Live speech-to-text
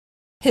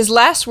His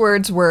last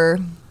words were,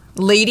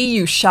 "Lady,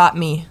 you shot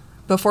me,"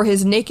 before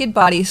his naked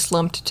body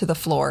slumped to the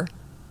floor.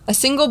 A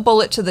single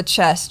bullet to the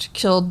chest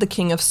killed the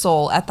King of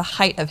Soul at the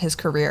height of his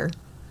career.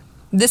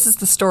 This is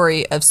the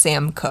story of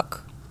Sam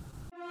Cooke.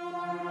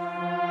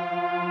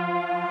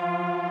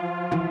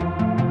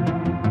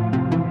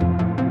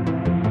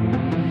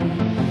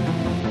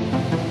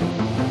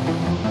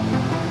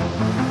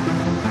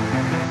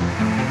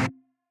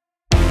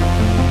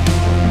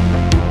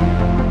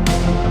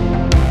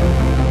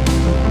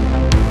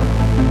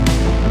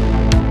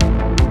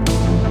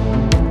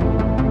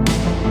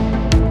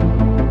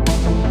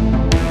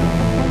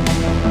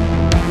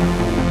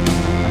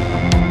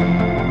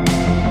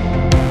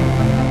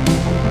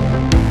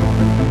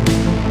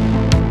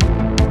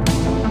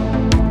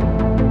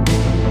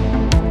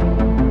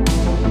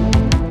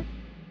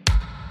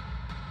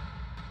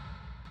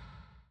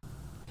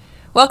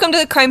 Welcome to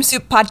the Crime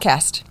Soup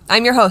Podcast.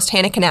 I'm your host,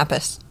 Hannah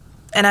Kanapis.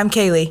 And I'm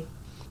Kaylee.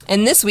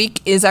 And this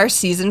week is our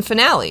season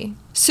finale.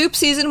 Soup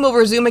season will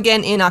resume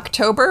again in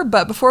October,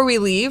 but before we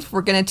leave,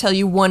 we're going to tell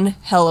you one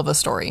hell of a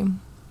story.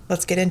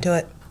 Let's get into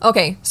it.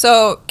 Okay,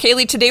 so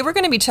Kaylee, today we're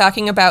going to be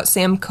talking about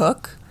Sam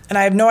Cooke. And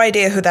I have no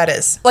idea who that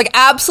is. Like,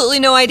 absolutely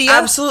no idea?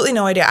 Absolutely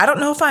no idea. I don't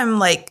know if I'm,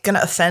 going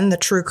to offend the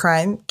true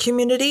crime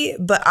community,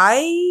 but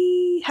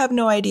I have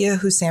no idea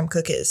who Sam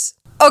Cooke is.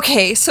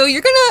 Okay, so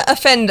you're going to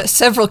offend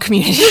several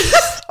communities.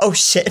 Oh,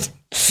 shit.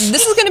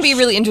 This is going to be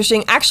really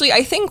interesting. Actually,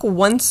 I think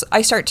once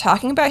I start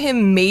talking about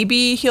him,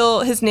 maybe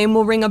his name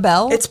will ring a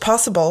bell. It's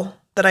possible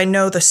that I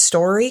know the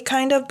story,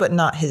 kind of, but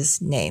not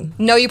his name.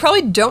 No, you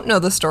probably don't know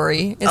the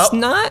story.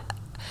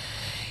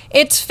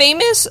 It's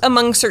famous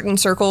among certain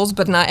circles,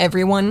 but not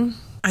everyone.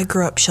 I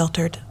grew up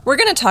sheltered. We're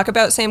going to talk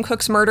about Sam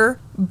Cooke's murder,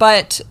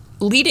 but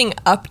leading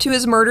up to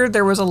his murder,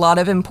 there was a lot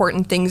of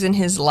important things in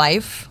his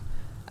life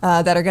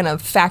that are going to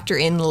factor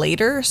in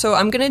later. So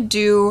I'm going to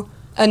do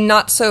a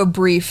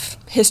not-so-brief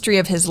history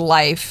of his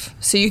life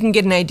so you can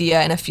get an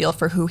idea and a feel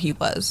for who he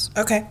was.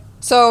 Okay.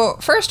 So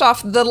first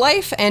off, the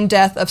life and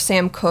death of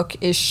Sam Cooke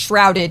is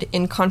shrouded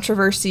in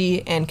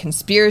controversy and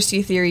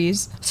conspiracy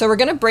theories. So we're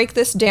going to break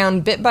this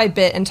down bit by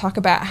bit and talk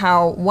about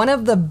how one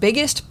of the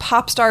biggest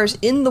pop stars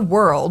in the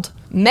world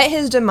met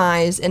his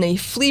demise in a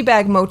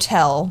Fleabag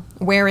motel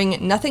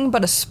wearing nothing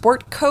but a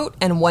sport coat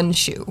and one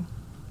shoe.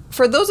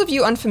 For those of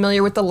you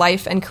unfamiliar with the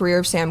life and career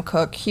of Sam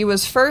Cooke, he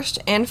was first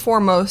and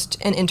foremost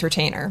an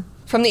entertainer.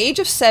 From the age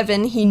of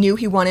 7, he knew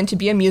he wanted to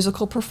be a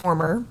musical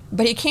performer,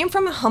 but he came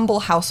from a humble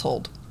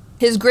household.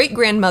 His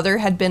great-grandmother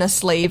had been a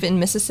slave in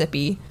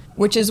Mississippi,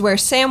 which is where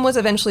Sam was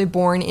eventually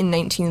born in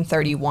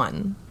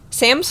 1931.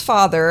 Sam's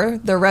father,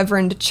 the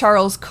Reverend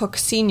Charles Cooke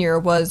Sr.,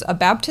 was a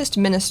Baptist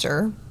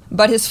minister,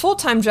 but his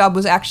full-time job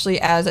was actually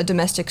as a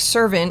domestic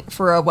servant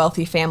for a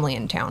wealthy family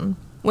in town.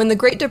 When the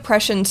Great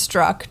Depression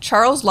struck,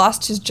 Charles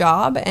lost his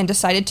job and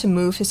decided to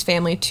move his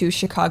family to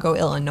Chicago,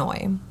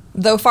 Illinois.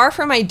 Though far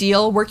from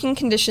ideal, working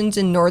conditions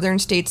in northern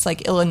states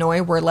like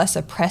Illinois were less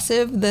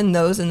oppressive than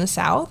those in the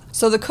South,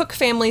 so the Cooke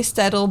family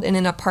settled in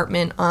an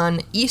apartment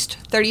on East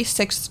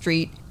 36th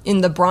Street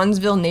in the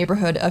Bronzeville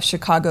neighborhood of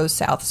Chicago's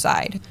South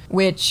Side,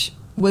 which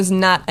was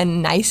not a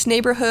nice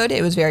neighborhood.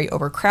 It was very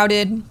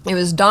overcrowded. It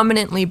was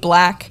dominantly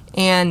black,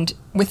 and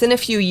within a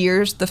few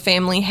years, the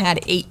family had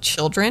 8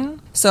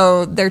 children,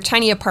 so their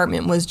tiny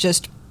apartment was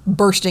just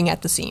bursting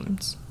at the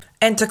seams.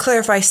 And to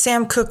clarify,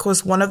 Sam Cooke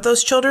was one of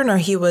those children, or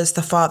he was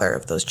the father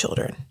of those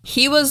children?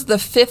 He was the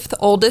 5th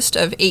oldest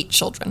of 8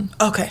 children.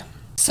 Okay.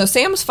 So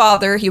Sam's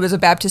father, he was a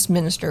Baptist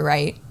minister,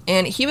 right?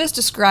 And he was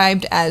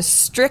described as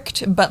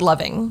strict but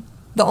loving.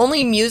 The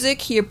only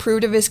music he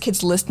approved of his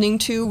kids listening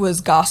to was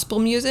gospel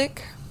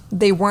music.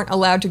 They weren't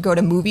allowed to go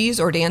to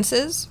movies or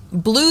dances.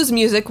 Blues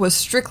music was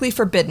strictly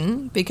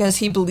forbidden because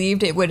he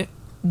believed it would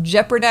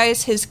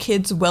jeopardize his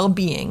kids'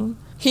 well-being.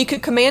 He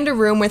could command a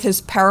room with his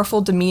powerful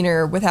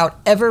demeanor without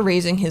ever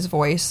raising his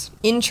voice,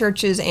 in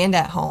churches and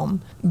at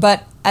home.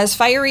 But as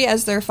fiery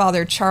as their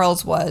father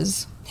Charles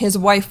was, his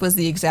wife was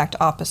the exact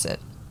opposite.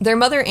 Their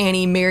mother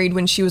Annie married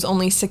when she was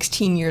only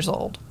 16 years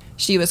old.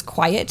 She was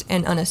quiet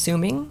and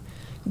unassuming,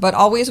 but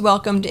always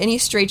welcomed any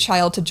stray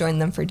child to join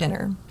them for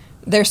dinner.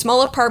 Their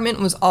small apartment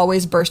was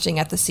always bursting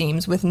at the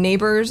seams, with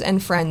neighbors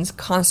and friends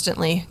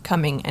constantly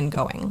coming and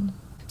going.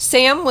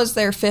 Sam was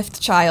their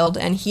 5th child,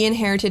 and he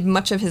inherited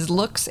much of his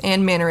looks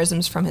and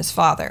mannerisms from his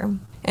father.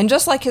 And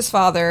just like his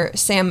father,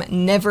 Sam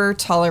never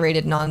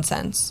tolerated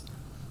nonsense.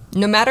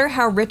 No matter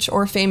how rich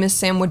or famous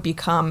Sam would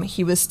become,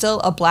 he was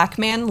still a black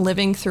man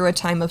living through a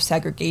time of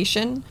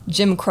segregation,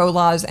 Jim Crow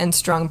laws, and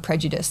strong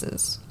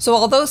prejudices. So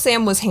although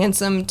Sam was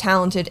handsome,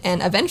 talented,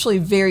 and eventually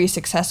very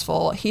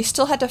successful, he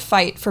still had to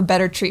fight for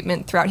better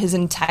treatment throughout his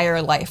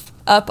entire life,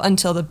 up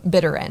until the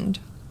bitter end.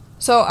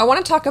 So I want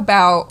to talk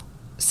about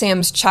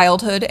Sam's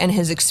childhood and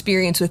his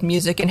experience with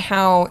music and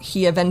how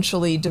he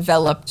eventually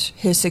developed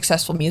his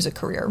successful music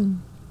career.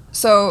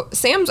 So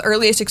Sam's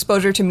earliest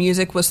exposure to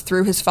music was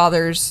through his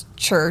father's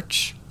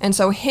church, and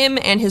so him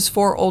and his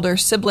 4 older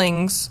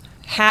siblings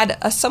had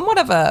a somewhat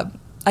of a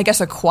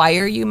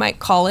choir, you might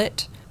call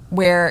it,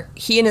 where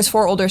he and his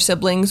 4 older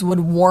siblings would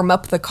warm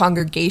up the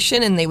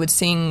congregation and they would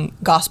sing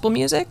gospel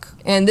music.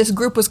 And this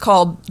group was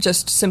called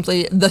just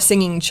simply the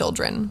Singing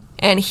Children.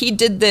 And he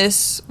did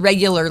this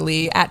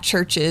regularly at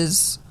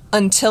churches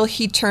until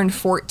he turned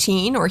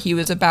 14, or he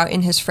was about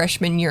in his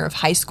freshman year of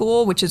high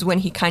school, which is when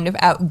he kind of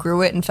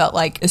outgrew it and felt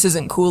like this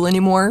isn't cool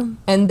anymore.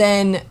 And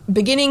then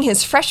beginning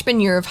his freshman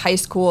year of high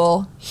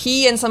school,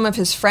 he and some of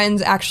his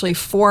friends actually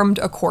formed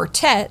a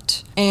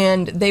quartet,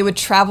 and they would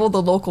travel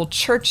the local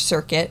church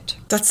circuit.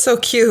 That's so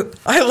cute.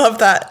 I love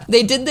that.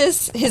 They did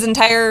this his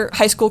entire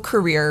high school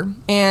career,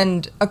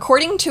 and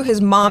according to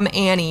his mom,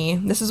 Annie,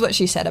 this is what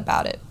she said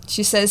about it.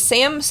 She says,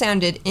 Sam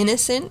sounded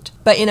innocent,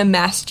 but in a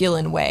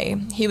masculine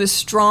way. He was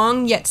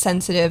strong yet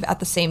sensitive at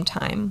the same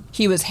time.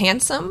 He was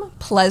handsome,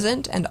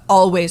 pleasant, and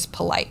always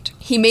polite.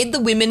 He made the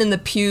women in the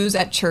pews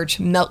at church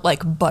melt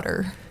like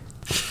butter.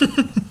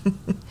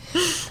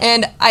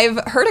 And I've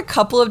heard a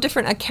couple of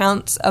different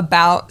accounts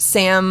about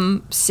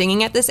Sam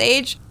singing at this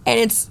age, and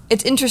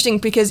it's interesting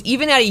because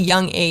even at a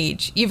young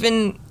age,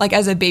 even like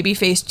as a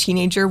baby-faced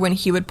teenager when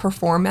he would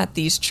perform at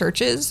these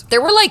churches,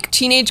 there were like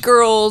teenage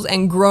girls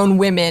and grown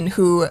women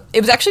who,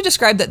 it was actually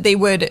described that they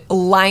would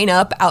line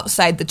up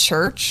outside the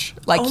church.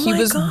 Like he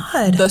was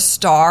the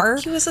star.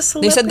 He was a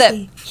celebrity. They said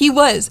that he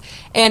was.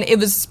 And it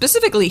was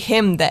specifically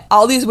him that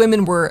all these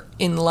women were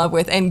in love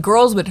with, and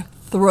girls would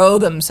throw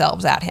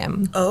themselves at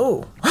him.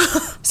 Oh.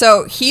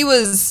 So he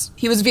was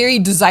very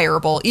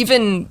desirable,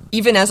 even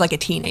as like a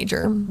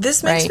teenager.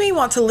 This makes me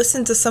want to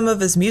listen to some of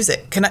his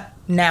music. Can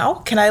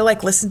I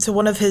like listen to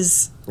one of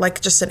his,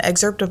 like just an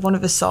excerpt of one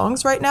of his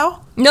songs right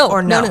now? No.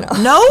 Or no?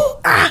 No?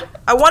 Ah,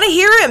 I want to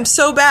hear him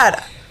so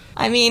bad.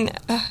 I mean,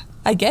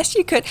 I guess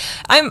you could.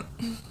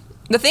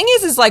 The thing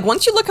is like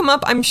once you look him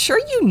up, I'm sure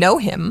you know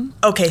him.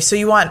 Okay, so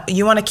you want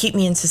to keep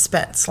me in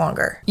suspense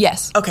longer?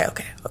 Yes. Okay.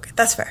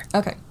 That's fair.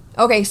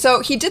 Okay,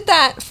 so he did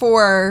that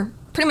for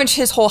pretty much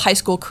his whole high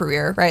school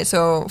career, right?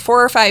 So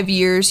 4 or 5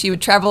 years, he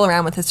would travel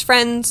around with his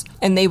friends,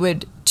 and they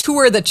would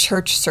tour the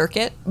church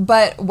circuit.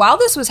 But while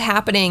this was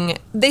happening,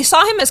 they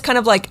saw him as kind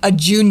of like a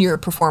junior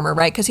performer,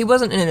 right? Because he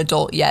wasn't an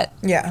adult yet.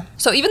 Yeah.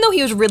 So even though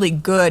he was really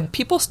good,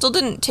 people still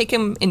didn't take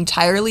him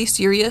entirely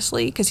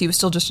seriously because he was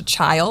still just a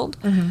child.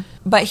 Mm-hmm.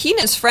 But he and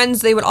his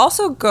friends, they would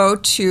also go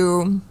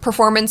to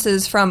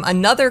performances from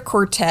another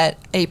quartet,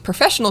 a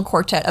professional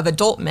quartet of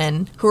adult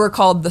men who were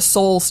called the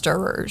Soul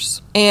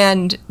Stirrers.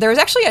 And there was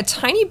actually a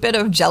tiny bit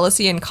of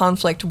jealousy and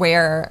conflict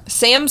where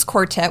Sam's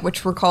quartet,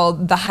 which were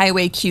called the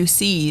Highway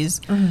QCs,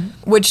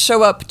 would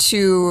show up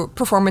to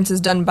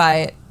performances done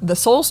by the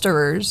Soul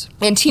Stirrers,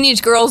 and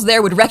teenage girls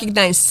there would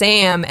recognize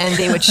Sam, and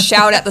they would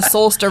shout at the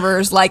Soul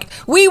Stirrers like,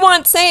 "We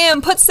want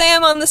Sam! Put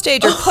Sam on the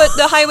stage, or put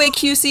the Highway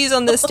QCs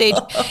on this stage."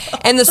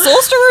 And the Soul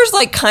Stirrers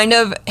like kind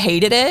of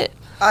hated it.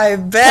 I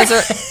bet.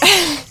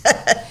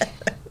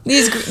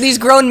 These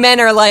grown men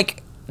are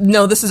like,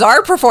 no, this is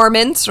our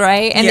performance,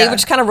 right? And they would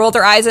just kind of roll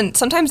their eyes, and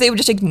sometimes they would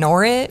just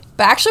ignore it.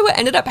 But actually what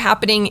ended up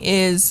happening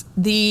is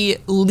the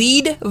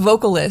lead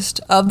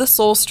vocalist of the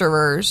Soul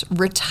Stirrers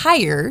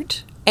retired,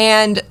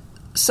 and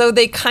so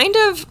they kind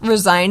of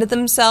resigned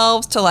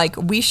themselves to like,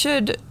 we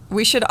should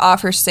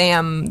offer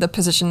Sam the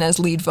position as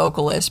lead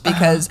vocalist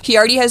because he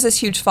already has this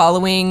huge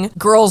following.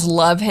 Girls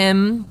love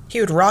him.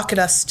 He would rocket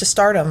us to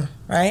stardom,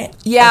 right?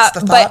 Yeah,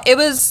 but it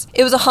was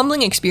a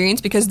humbling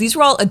experience because these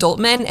were all adult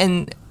men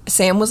and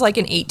Sam was like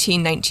an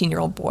 18,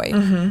 19-year-old boy.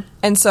 Mm-hmm.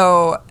 And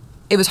so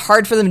it was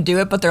hard for them to do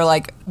it, but they're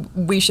like,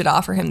 we should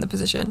offer him the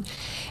position.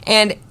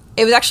 And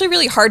it was actually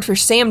really hard for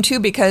Sam, too,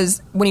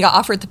 because when he got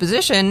offered the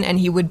position and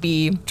he would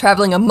be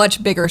traveling a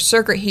much bigger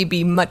circuit, he'd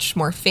be much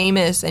more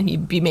famous and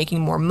he'd be making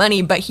more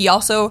money. But he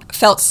also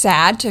felt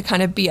sad to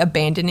kind of be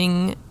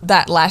abandoning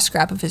that last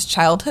scrap of his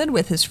childhood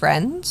with his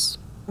friends.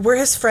 Were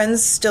his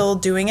friends still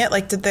doing it?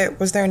 Like,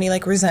 was there any,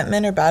 like,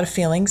 resentment or bad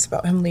feelings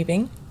about him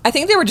leaving? I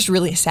think they were just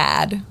really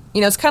sad.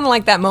 You know, it's kind of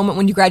like that moment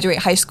when you graduate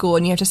high school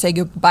and you have to say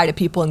goodbye to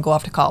people and go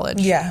off to college.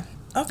 Yeah.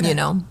 Okay. You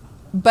know?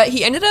 But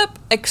he ended up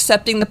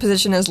accepting the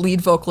position as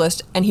lead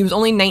vocalist, and he was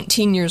only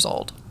 19 years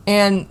old.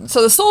 And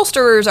so the Soul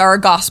Stirrers are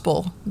a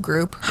gospel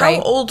group, right?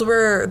 How old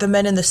were the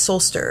men in the Soul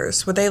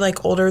Stirrers? Were they,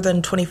 like, older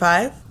than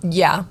 25?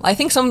 Yeah. I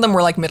think some of them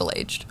were, like,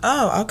 middle-aged.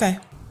 Oh, okay.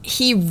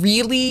 He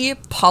really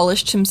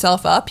polished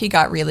himself up. He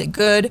got really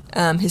good.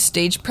 His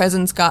stage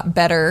presence got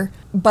better.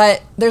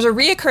 But there's a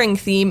reoccurring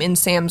theme in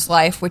Sam's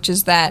life, which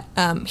is that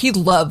he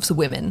loves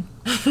women.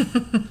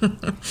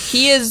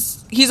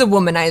 He's a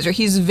womanizer.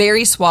 He's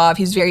very suave.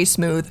 He's very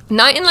smooth.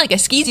 Not in like a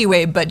skeezy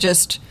way, but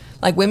just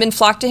like women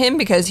flock to him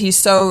because he's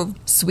so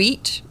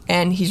sweet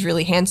and he's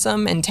really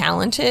handsome and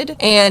talented.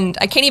 And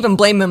I can't even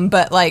blame him,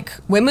 but like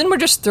women were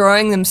just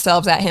throwing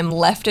themselves at him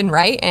left and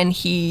right, and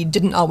he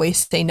didn't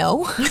always say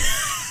no.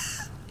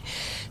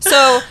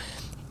 So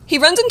he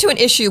runs into an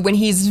issue when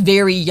he's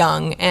very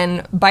young,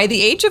 and by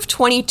the age of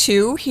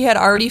 22, he had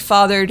already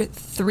fathered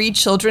 3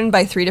 children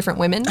by 3 different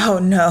women. Oh,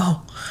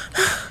 no.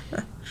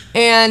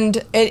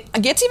 And it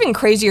gets even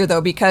crazier,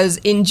 though, because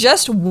in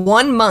just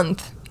 1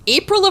 month,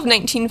 April of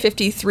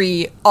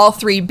 1953, all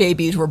 3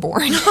 babies were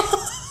born.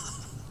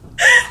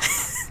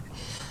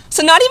 So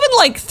So not even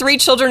like 3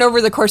 children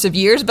over the course of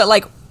years, but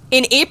like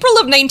in April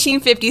of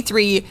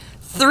 1953,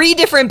 3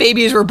 different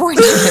babies were born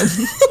to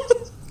him.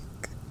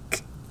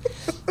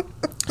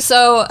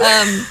 So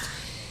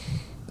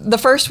the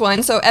first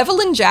one, so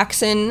Evelyn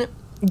Jackson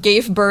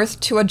gave birth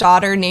to a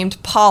daughter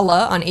named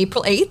Paula on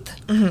April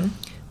 8th. Mm-hmm.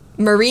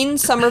 Maureen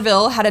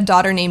Somerville had a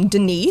daughter named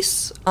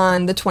Denise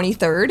on the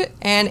 23rd,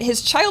 and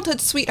his childhood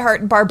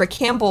sweetheart Barbara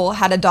Campbell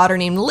had a daughter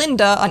named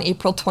Linda on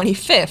April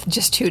 25th,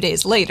 just 2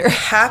 days later.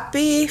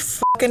 Happy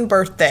fucking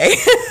birthday.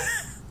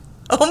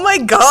 Oh my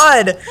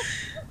God.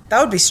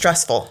 That would be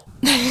stressful.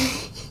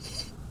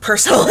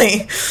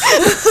 Personally.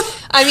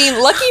 I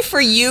mean, lucky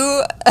for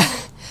you,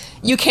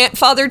 you can't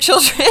father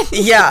children.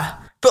 Yeah.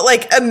 But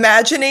like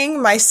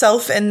imagining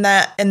myself in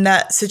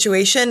that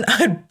situation,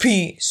 I'd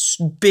be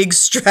big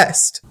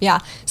stressed. Yeah.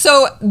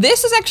 So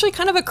this is actually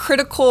kind of a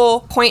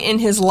critical point in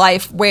his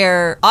life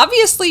where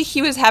obviously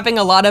he was having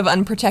a lot of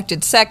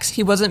unprotected sex.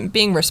 He wasn't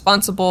being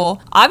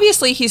responsible.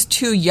 Obviously he's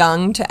too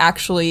young to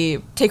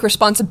actually take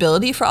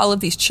responsibility for all of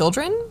these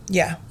children.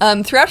 Yeah.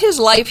 Throughout his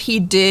life, he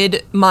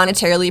did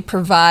monetarily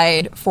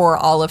provide for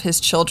all of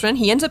his children.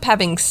 He ends up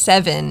having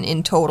 7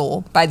 in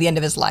total by the end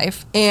of his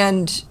life.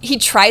 And he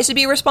tries to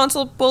be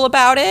responsible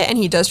about it, and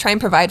he does try and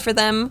provide for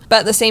them, but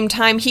at the same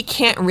time he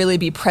can't really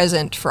be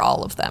present for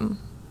all of them.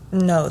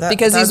 No,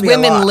 because these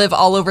women live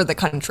all over the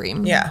country.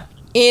 Yeah.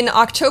 In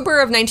October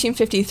of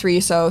 1953,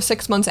 so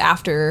 6 months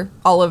after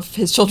all of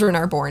his children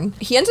are born,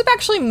 he ends up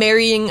actually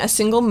marrying a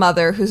single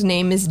mother whose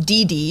name is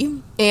Dee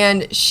Dee,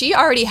 and she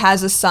already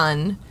has a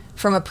son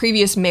from a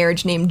previous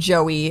marriage named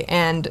Joey,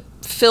 and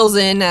fills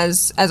in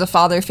as a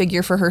father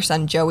figure for her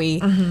son Joey.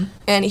 Mm-hmm.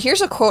 And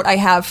here's a quote I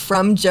have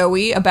from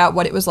Joey about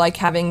what it was like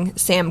having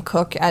Sam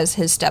Cooke as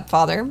his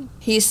stepfather.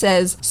 He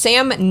says,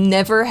 "Sam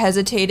never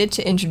hesitated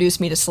to introduce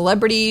me to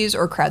celebrities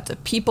or crowds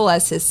of people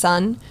as his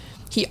son.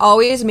 He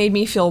always made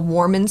me feel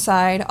warm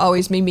inside,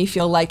 always made me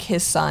feel like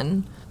his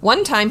son.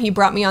 One time he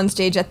brought me on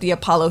stage at the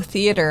Apollo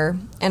Theater,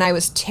 and I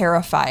was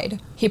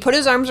terrified. He put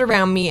his arms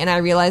around me, and I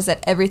realized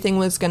that everything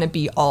was going to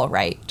be all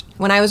right.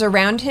 When I was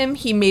around him,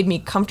 he made me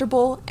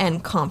comfortable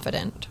and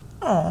confident."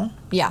 Oh,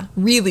 yeah,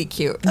 really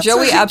cute. That's Joey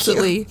really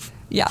absolutely, cute.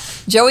 Yeah,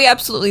 Joey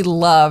absolutely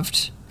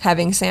loved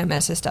having Sam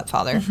as his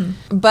stepfather.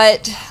 Mm-hmm.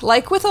 But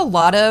like with a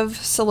lot of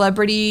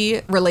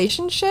celebrity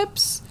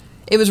relationships,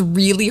 it was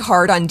really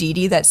hard on Dee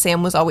Dee that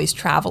Sam was always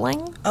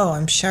traveling. Oh,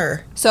 I'm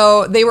sure.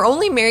 So they were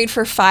only married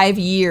for 5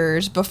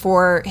 years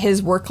before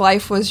his work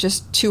life was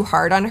just too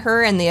hard on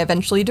her, and they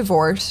eventually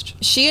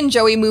divorced. She and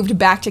Joey moved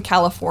back to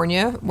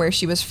California, where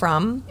she was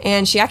from,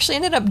 and she actually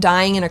ended up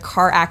dying in a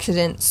car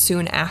accident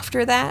soon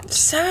after that.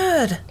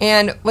 Sad.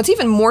 And what's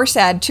even more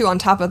sad, too, on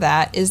top of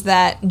that, is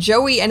that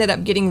Joey ended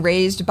up getting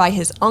raised by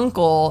his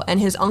uncle, and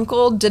his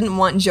uncle didn't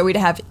want Joey to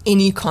have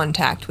any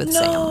contact with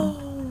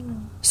Sam.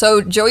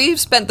 So Joey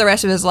spent the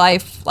rest of his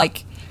life,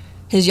 like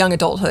his young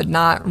adulthood,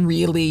 not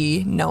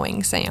really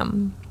knowing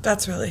Sam.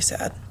 That's really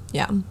sad.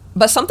 Yeah.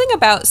 But something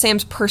about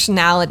Sam's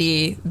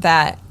personality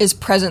that is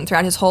present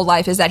throughout his whole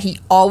life is that he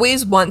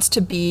always wants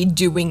to be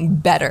doing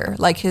better.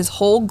 Like his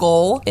whole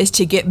goal is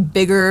to get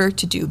bigger,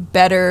 to do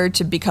better,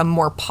 to become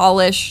more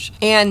polished.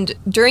 And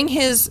during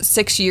his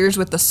 6 years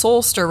with the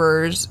Soul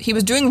Stirrers, he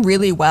was doing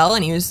really well,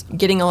 and he was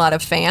getting a lot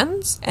of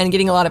fans and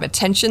getting a lot of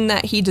attention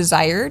that he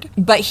desired.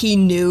 But he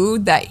knew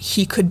that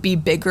he could be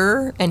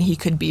bigger and he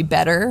could be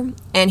better.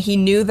 And he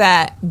knew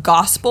that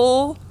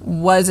gospel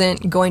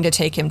wasn't going to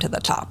take him to the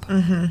top.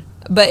 Mm-hmm.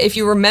 But if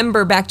you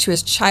remember back to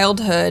his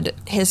childhood,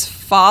 his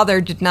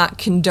father did not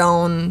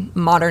condone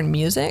modern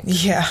music.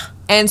 Yeah.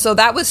 And so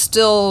that was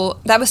still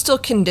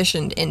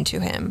conditioned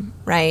into him,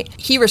 right?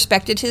 He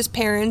respected his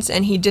parents,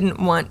 and he didn't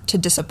want to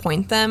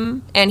disappoint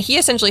them. And he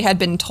essentially had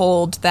been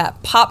told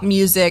that pop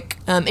music,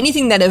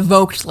 anything that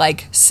evoked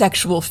like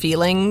sexual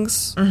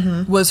feelings,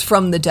 was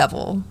from the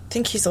devil. I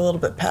think he's a little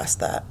bit past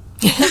that.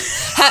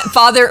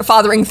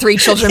 Fathering 3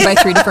 children by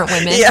 3 different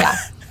women. Yeah.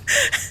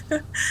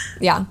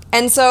 Yeah.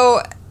 And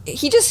so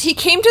he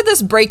came to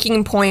this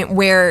breaking point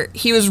where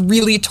he was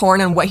really torn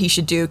on what he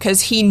should do,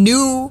 because he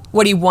knew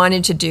what he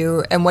wanted to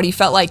do and what he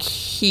felt like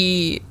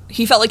he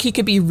felt like he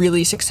could be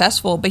really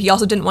successful, but he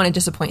also didn't want to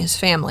disappoint his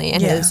family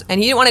and and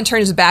he didn't want to turn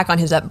his back on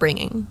his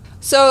upbringing.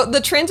 So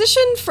the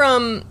transition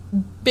from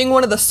being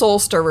one of the Soul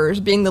Stirrers,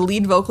 being the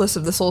lead vocalist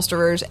of the Soul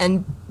Stirrers,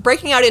 and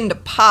breaking out into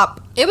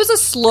pop, it was a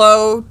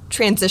slow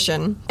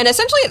transition. And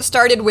essentially it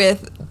started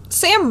with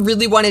Sam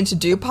really wanted to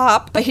do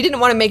pop, but he didn't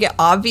want to make it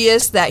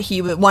obvious that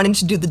he wanted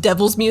to do the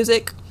devil's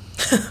music.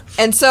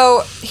 And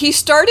so he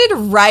started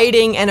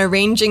writing and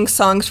arranging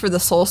songs for the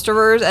Soul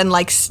Stirrers and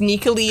like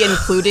sneakily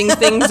including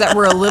things that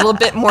were a little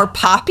bit more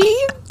poppy.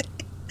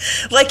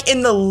 Like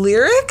in the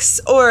lyrics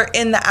or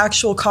in the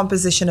actual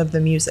composition of the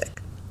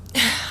music?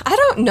 I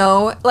don't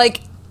know.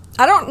 Like,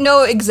 I don't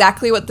know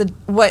exactly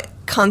what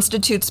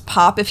constitutes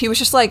pop. If he was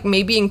just like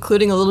maybe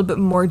including a little bit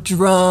more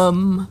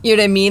drum, you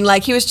know what I mean?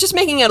 Like he was just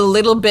making it a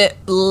little bit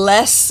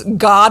less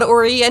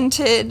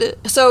God-oriented.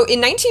 So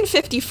in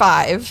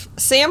 1955,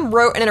 Sam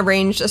wrote and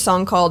arranged a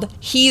song called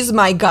He's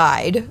My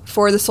Guide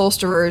for the Soul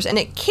Stirrers, and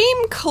it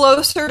came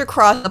closer to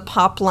cross the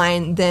pop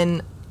line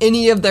than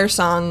any of their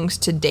songs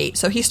to date.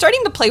 So he's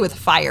starting to play with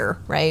fire,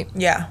 right?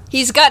 Yeah.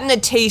 He's gotten a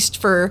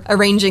taste for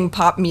arranging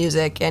pop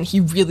music, and he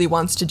really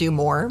wants to do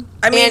more.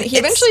 I mean, and he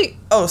eventually...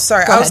 Oh,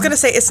 sorry. I was going to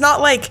say, it's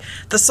not like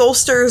the Soul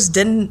Stirrers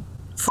didn't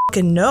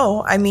fucking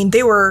know. I mean,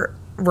 they were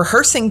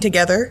rehearsing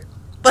together.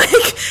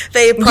 Like,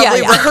 they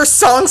probably rehearsed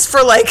songs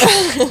for, like,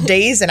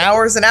 days and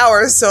hours.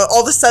 So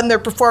all of a sudden they're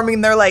performing,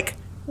 and they're like,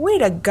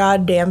 wait a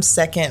goddamn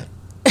second.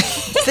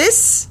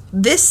 This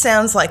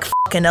sounds like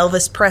fucking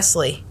Elvis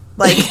Presley.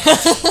 Like,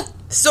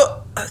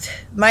 so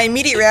my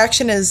immediate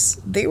reaction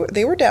is they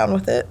were down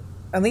with it,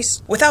 at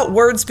least without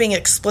words being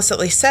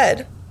explicitly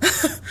said.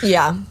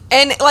 Yeah.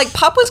 And like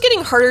pop was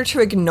getting harder to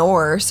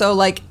ignore. So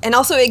like, and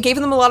also it gave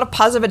them a lot of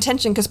positive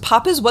attention because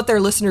pop is what their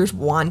listeners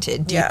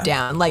wanted deep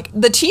down. Like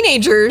the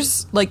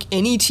teenagers, like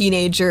any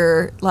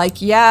teenager,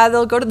 like, yeah,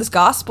 they'll go to this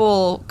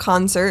gospel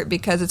concert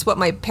because it's what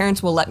my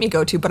parents will let me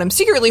go to. But I'm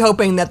secretly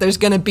hoping that there's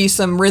going to be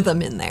some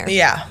rhythm in there.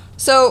 Yeah.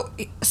 So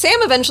Sam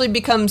eventually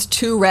becomes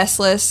too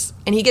restless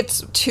and he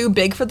gets too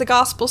big for the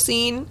gospel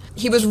scene.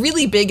 He was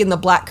really big in the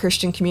Black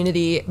Christian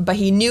community, but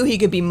he knew he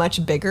could be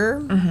much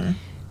bigger. Mm-hmm.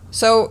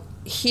 So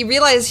he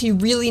realized he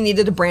really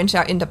needed to branch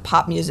out into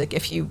pop music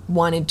if he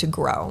wanted to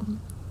grow.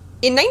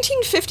 In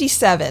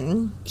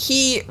 1957,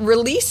 he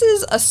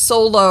releases a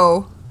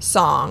solo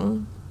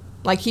song.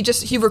 Like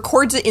he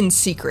records it in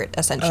secret,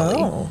 essentially.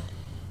 Oh.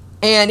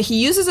 And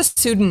he uses a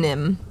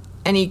pseudonym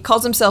and he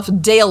calls himself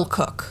Dale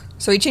Cooke.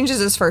 So he changes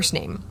his first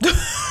name.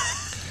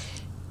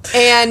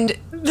 And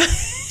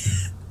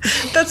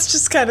that's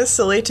just kind of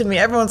silly to me.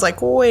 Everyone's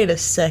like, wait a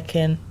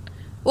second.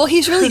 Well,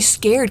 he's really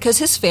scared because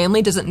his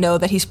family doesn't know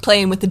that he's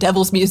playing with the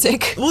devil's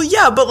music. Well,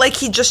 yeah, but like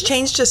he just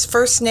changed his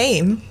first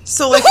name.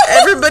 So like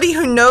everybody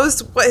who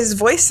knows what his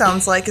voice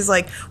sounds like is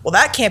like, well,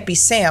 that can't be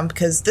Sam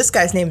because this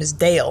guy's name is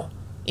Dale,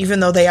 even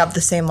though they have the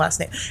same last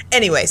name.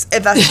 Anyways,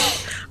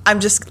 I'm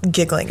just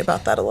giggling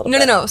about that a little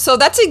bit. No. So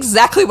that's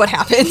exactly what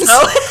happens.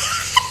 Oh.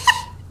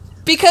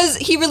 Because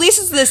he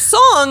releases this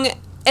song,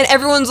 and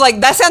everyone's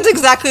like, that sounds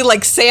exactly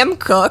like Sam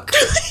Cooke.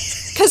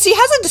 Because he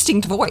has a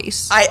distinct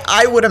voice.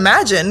 I would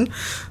imagine.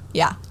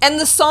 Yeah. And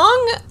the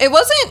song, it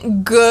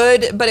wasn't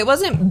good, but it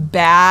wasn't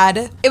bad.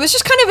 It was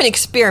just kind of an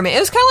experiment. It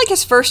was kind of like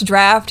his first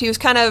draft. He was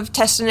kind of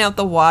testing out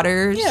the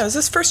waters. Yeah, it was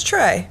his first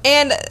try.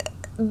 And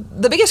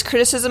the biggest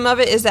criticism of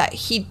it is that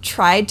he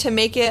tried to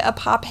make it a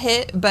pop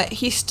hit, but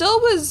he still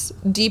was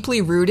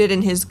deeply rooted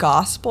in his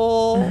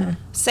gospel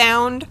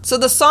sound. So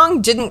the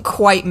song didn't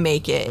quite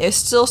make it. It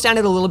still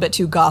sounded a little bit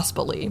too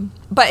gospel-y.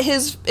 But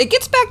it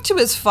gets back to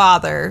his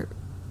father,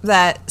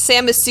 that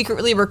Sam is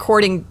secretly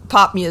recording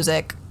pop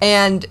music.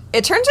 And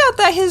it turns out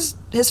that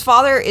his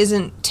father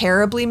isn't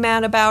terribly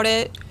mad about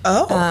it.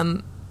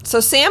 Oh. So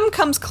Sam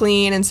comes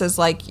clean and says,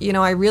 like, you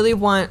know, I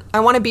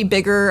want to be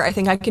bigger. I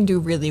think I can do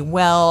really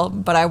well,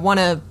 but I want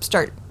to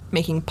start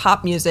making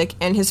pop music.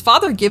 And his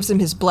father gives him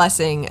his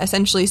blessing,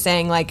 essentially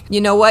saying, like, you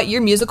know what?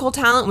 Your musical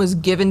talent was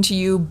given to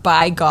you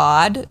by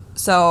God.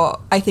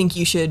 So I think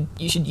you should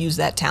use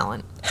that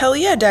talent. Hell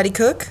yeah, Daddy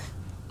Cooke.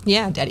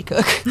 Yeah, Daddy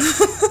Cooke.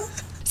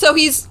 So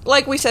he's,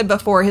 like we said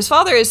before, his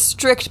father is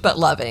strict but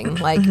loving.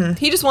 Like,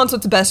 he just wants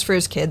what's best for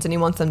his kids, and he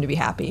wants them to be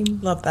happy.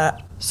 Love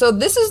that. So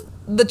this is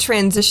the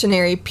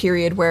transitionary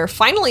period where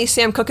finally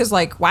Sam Cooke is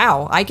like,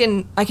 wow, I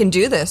can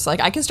do this.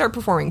 Like, I can start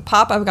performing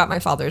pop. I've got my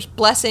father's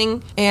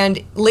blessing.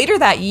 And later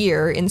that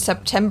year, in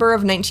September of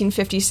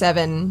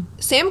 1957,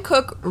 Sam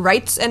Cooke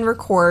writes and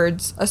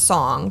records a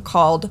song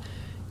called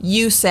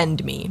You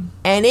Send Me,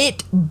 and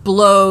it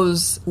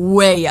blows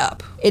way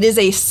up. It is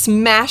a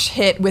smash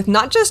hit with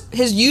not just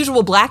his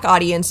usual black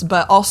audience,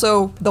 but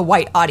also the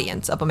white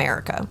audience of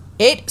America.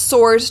 It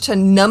soars to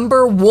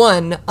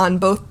 #1 on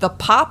both the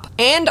pop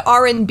and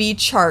R&B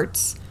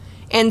charts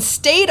and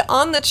stayed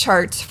on the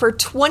charts for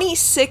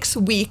 26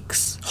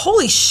 weeks.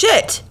 Holy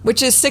shit!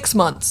 Which is 6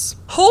 months.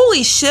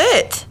 Holy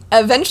shit!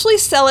 Eventually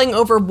selling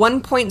over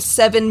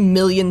 1.7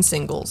 million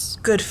singles.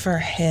 Good for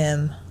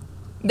him.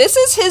 This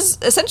is his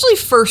essentially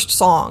first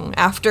song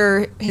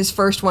after his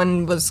first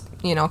one was,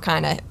 you know,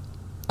 kind of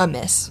a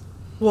miss.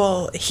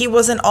 Well, he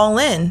wasn't all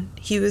in.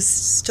 He was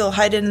still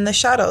hiding in the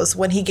shadows.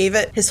 When he gave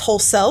it his whole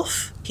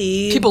self,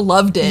 people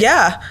loved it.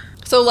 Yeah.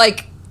 So,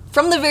 like,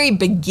 from the very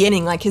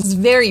beginning, like his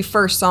very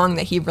first song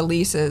that he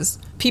releases,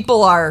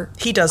 people are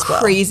he does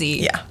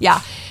crazy. Well.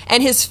 Yeah.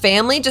 And his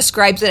family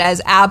describes it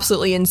as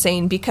absolutely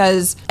insane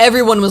because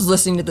everyone was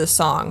listening to this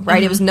song,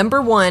 right? It was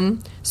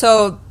 #1.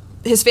 So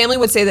his family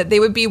would say that they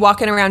would be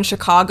walking around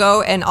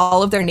Chicago and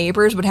all of their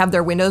neighbors would have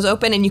their windows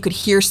open and you could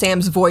hear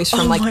Sam's voice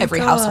from like every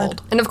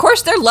household. And of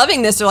course they're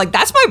loving this. They're like,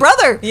 that's my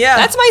brother. Yeah.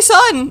 That's my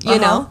son, you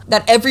know,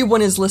 that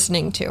everyone is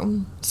listening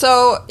to.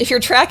 So if you're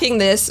tracking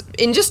this,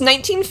 in just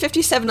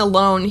 1957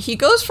 alone, he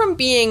goes from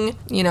being,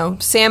 you know,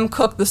 Sam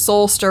Cooke, the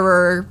soul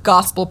stirrer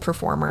gospel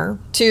performer,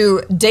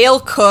 to Dale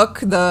Cooke,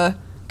 the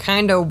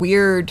kind of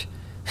weird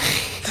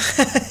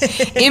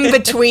in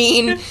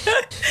between.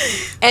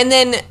 And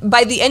then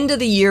by the end of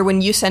the year,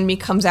 when You Send Me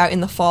comes out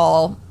in the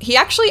fall, he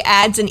actually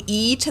adds an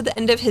E to the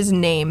end of his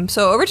name.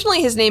 So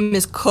originally his name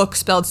is Cooke,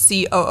 spelled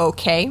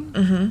C-O-O-K.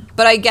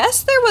 But I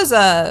guess there was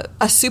a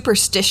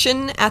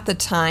superstition at the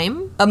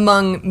time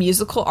among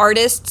musical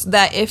artists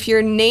that if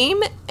your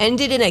name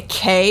ended in a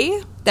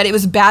K, that it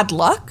was bad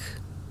luck.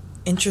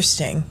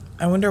 Interesting.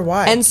 I wonder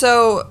why. And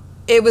so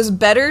it was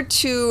better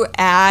to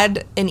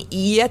add an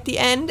E at the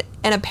end.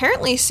 And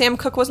apparently Sam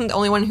Cooke wasn't the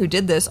only one who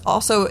did this.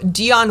 Also,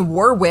 Dionne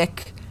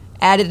Warwick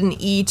added an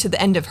E to the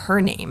end of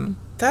her name.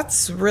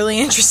 That's really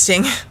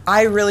interesting.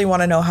 I really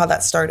want to know how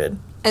that started.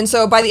 And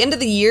so by the end of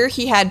the year,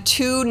 he had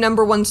 2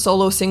 #1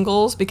 solo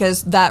singles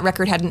because that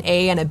record had an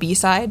A and a B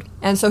side.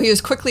 And so he was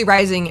quickly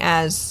rising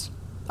as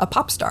a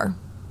pop star.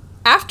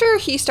 After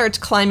he starts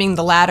climbing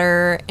the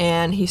ladder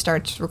and he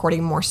starts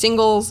recording more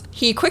singles,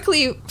 he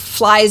quickly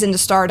flies into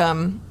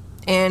stardom.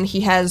 And he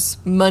has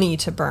money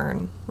to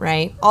burn,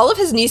 right? All of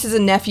his nieces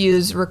and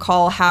nephews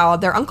recall how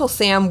their Uncle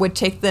Sam would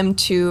take them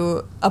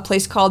to a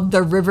place called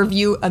the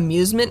Riverview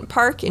Amusement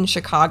Park in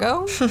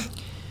Chicago,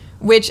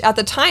 which at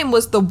the time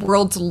was the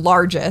world's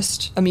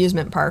largest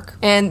amusement park.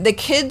 And the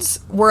kids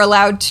were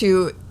allowed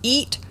to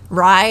eat,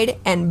 ride,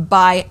 and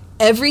buy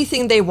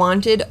everything they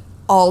wanted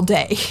all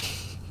day.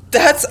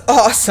 That's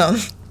awesome.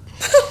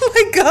 Oh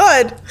my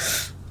God.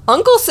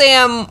 Uncle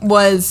Sam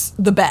was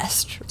the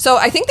best. So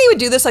I think they would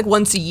do this like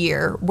once a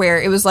year where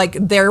it was like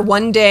their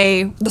one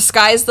day, the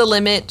sky's the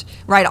limit,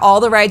 ride all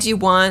the rides you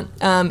want.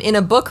 In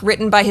a book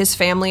written by his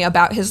family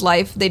about his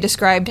life, they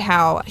described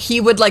how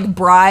he would like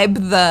bribe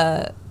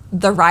the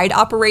ride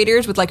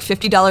operators with like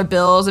 $50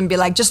 bills and be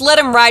like, just let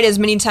them ride as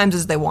many times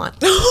as they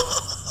want.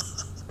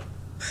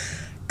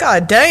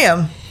 God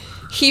damn.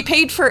 He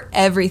paid for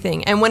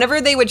everything. And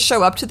whenever they would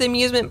show up to the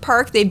amusement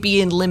park, they'd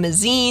be in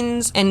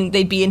limousines and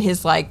they'd be in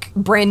his like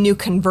brand new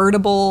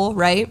convertible,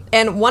 right?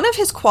 And one of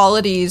his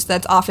qualities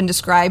that's often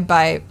described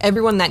by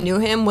everyone that knew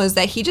him was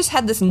that he just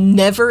had this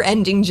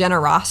never-ending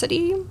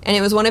generosity. And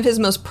it was one of his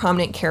most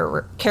prominent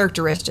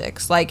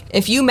characteristics. Like,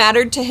 if you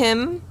mattered to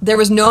him, there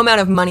was no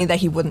amount of money that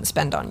he wouldn't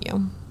spend on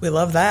you. We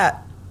love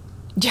that.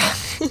 Yeah.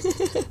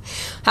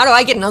 How do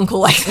I get an uncle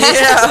like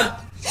that?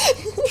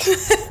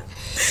 Yeah.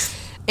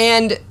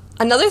 And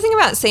another thing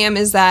about Sam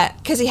is that,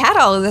 because he had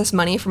all of this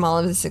money from all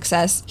of his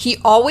success, he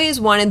always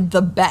wanted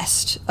the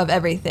best of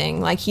everything.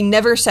 Like, he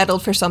never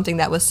settled for something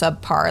that was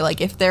subpar. Like,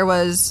 if there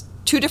was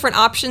 2 different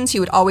options, he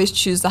would always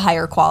choose the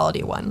higher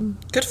quality one.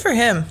 Good for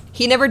him.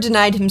 He never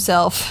denied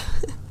himself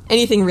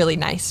anything really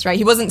nice, right?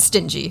 He wasn't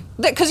stingy.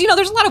 Because, you know,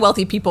 there's a lot of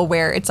wealthy people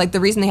where it's like the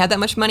reason they have that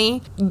much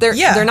money,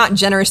 they're not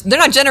generous. They're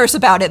not generous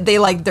about it.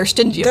 They're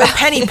stingy about it. They're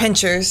penny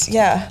pinchers,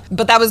 yeah.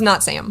 But that was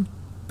not Sam.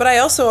 But I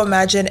also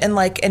imagine in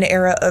like an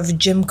era of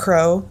Jim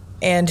Crow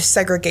and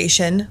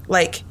segregation,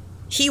 like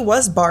he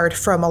was barred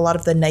from a lot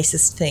of the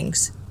nicest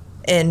things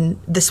in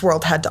this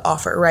world had to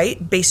offer,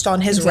 right? Based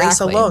on his race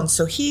alone.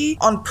 So he,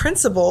 on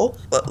principle,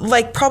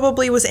 like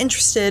probably was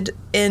interested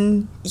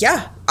in,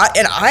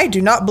 and I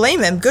do not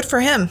blame him. Good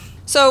for him.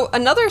 So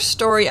another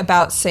story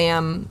about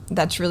Sam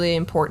that's really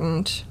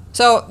important.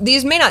 So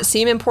these may not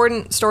seem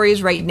important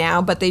stories right now,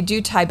 but they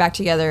do tie back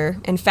together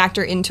and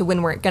factor into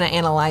when we're going to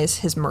analyze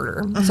his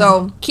murder. Mm-hmm.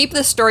 So keep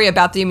this story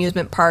about the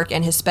amusement park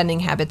and his spending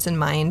habits in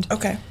mind.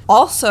 Okay.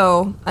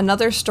 Also,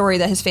 another story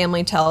that his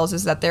family tells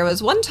is that there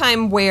was one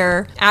time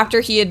where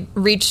after he had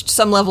reached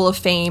some level of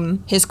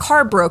fame, his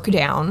car broke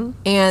down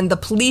and the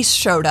police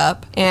showed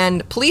up.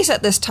 And police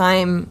at this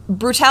time,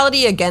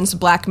 brutality against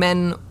black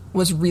men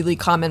was really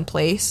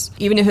commonplace,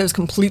 even if it was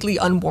completely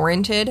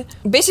unwarranted.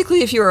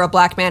 Basically, if you were a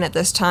black man at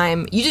this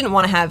time, you didn't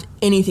want to have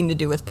anything to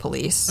do with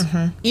police,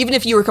 even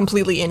if you were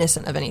completely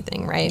innocent of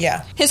anything, right?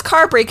 Yeah. His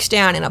car breaks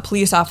down and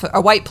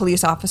a white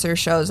police officer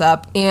shows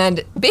up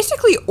and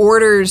basically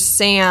orders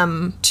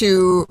Sam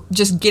to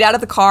just get out of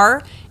the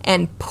car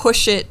and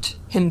push it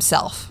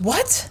himself.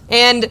 What?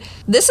 And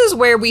this is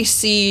where we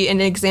see an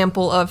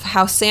example of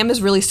how Sam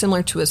is really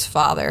similar to his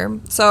father.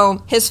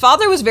 So his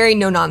father was very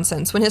no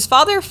nonsense. When his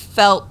father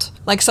felt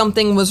like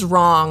something was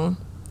wrong,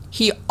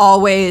 he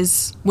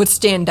always would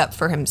stand up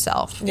for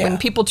himself. Yeah. When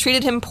people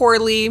treated him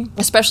poorly,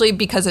 especially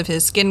because of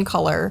his skin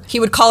color, he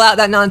would call out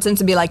that nonsense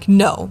and be like,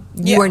 no,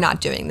 you are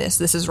not doing this.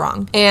 This is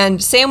wrong. And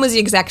Sam was the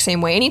exact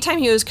same way. Anytime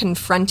he was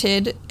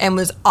confronted and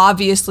was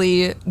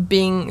obviously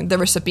being the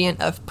recipient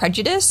of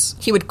prejudice,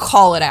 he would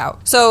call it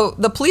out. So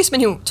the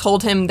policeman who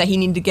told him that he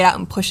needed to get out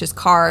and push his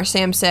car,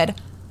 Sam said,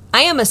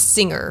 I am a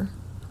singer.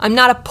 I'm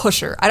not a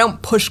pusher. I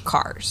don't push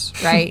cars,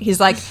 right? He's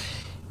like,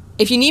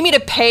 if you need me to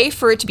pay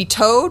for it to be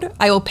towed,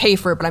 I will pay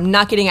for it, but I'm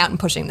not getting out and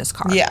pushing this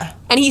car. Yeah.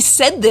 And he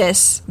said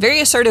this very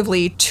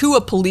assertively to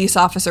a police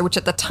officer, which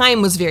at the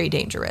time was very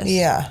dangerous.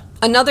 Yeah.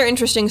 Another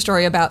interesting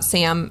story about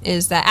Sam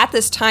is that at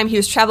this time he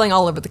was traveling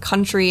all over the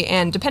country,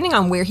 and depending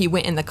on where he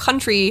went in the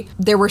country,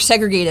 there were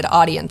segregated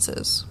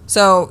audiences.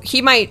 So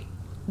he might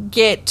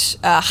get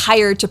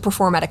hired to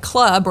perform at a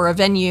club or a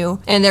venue,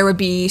 and there would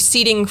be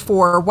seating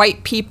for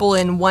white people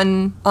on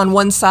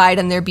one side,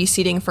 and there'd be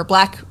seating for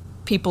black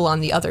people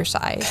on the other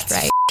side. That's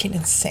right? Fucking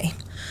insane.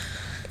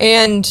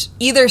 And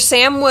either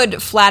Sam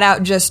would flat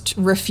out just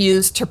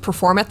refuse to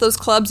perform at those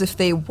clubs if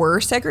they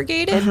were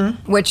segregated,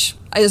 which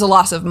is a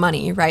loss of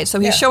money, right? So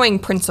he's showing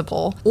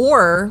principle.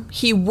 Or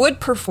he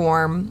would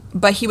perform,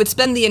 but he would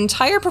spend the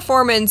entire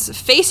performance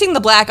facing the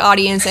black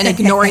audience and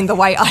ignoring the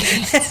white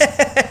audience.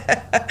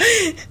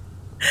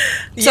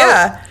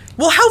 Yeah.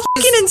 Well, how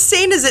fucking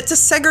insane is it to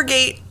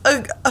segregate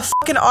a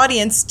fucking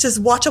audience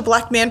to watch a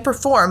black man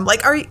perform?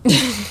 Like,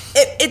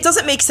 it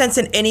doesn't make sense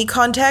in any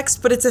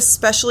context, but it's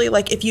especially,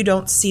 like, if you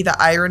don't see the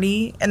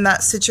irony in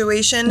that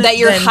situation. That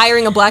you're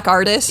hiring a black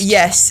artist?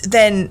 Yes,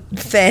 then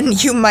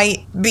you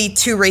might be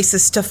too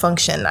racist to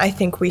function. I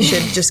think we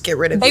should just get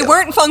rid of They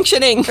weren't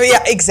functioning.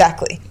 Yeah,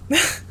 exactly.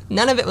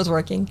 None of it was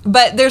working.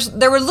 But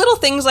there were little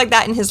things like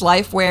that in his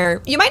life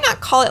where you might not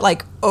call it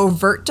like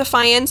overt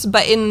defiance,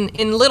 but in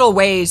little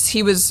ways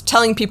he was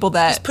telling people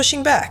that... He's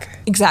pushing back.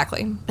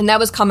 Exactly. And that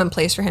was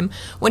commonplace for him.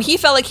 When he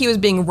felt like he was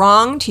being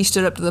wronged, he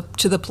stood up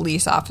to the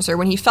police officer.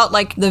 When he felt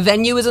like the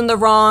venue was in the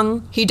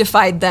wrong, he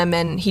defied them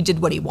and he did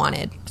what he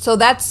wanted. So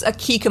that's a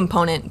key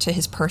component to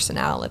his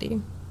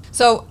personality.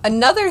 So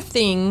another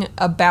thing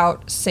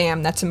about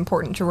Sam that's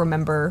important to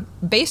remember,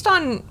 based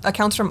on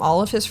accounts from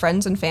all of his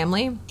friends and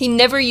family, he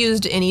never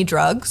used any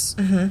drugs,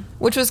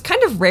 which was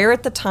kind of rare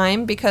at the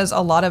time because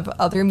a lot of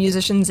other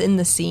musicians in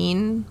the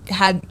scene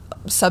had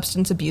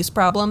substance abuse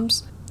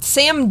problems.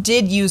 Sam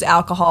did use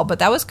alcohol, but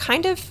that was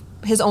kind of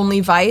his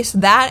only vice.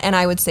 That, and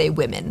I would say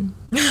women.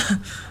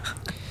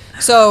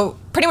 So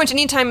pretty much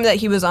any time that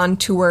he was on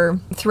tour,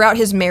 throughout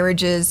his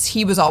marriages,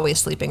 he was always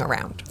sleeping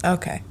around.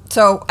 Okay.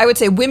 So I would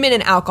say women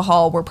and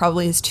alcohol were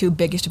probably his two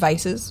biggest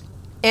vices.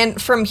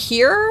 And from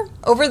here,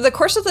 over the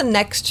course of the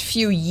next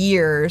few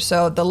years,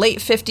 so the late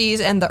 50s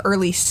and the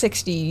early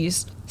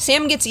 60s,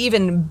 Sam gets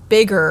even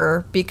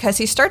bigger because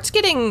he starts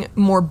getting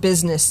more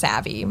business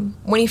savvy.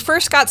 When he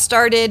first got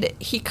started,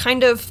 he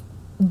kind of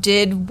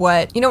did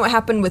what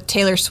happened with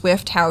Taylor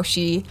Swift, how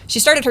she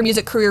started her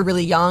music career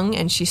really young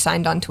and she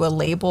signed onto a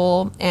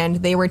label and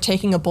they were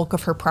taking a bulk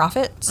of her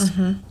profits.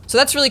 So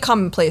that's really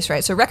commonplace,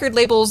 right? So record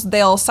labels,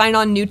 they'll sign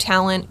on new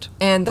talent,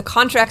 and the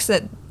contracts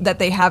that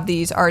they have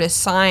these artists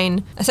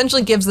sign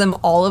essentially gives them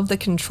all of the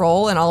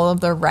control and all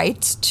of the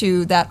rights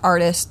to that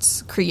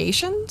artist's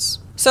creations.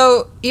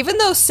 So even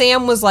though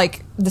Sam was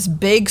like this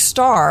big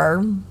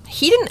star,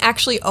 he didn't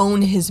actually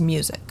own his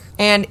music.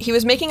 And he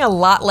was making a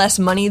lot less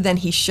money than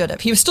he should have.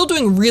 He was still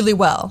doing really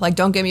well. Like,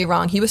 don't get me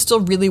wrong. He was still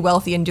really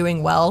wealthy and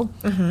doing well.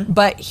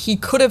 But he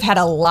could have had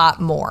a lot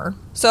more.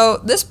 So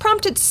this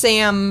prompted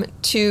Sam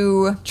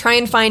to try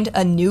and find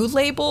a new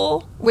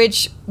label,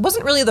 which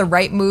wasn't really the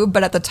right move.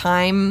 But at the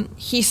time,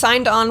 he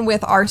signed on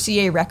with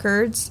RCA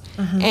Records.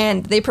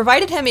 And they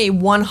provided him a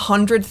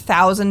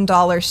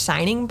 $100,000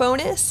 signing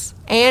bonus.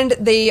 And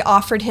they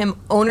offered him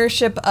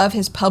ownership of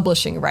his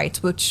publishing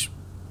rights, which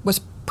was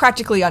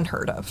practically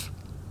unheard of.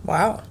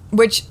 Wow.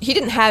 Which he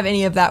didn't have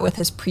any of that with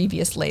his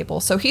previous label.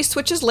 So he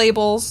switches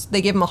labels.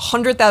 They give him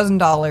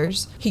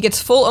 $100,000. He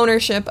gets full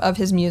ownership of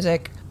his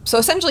music. So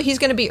essentially he's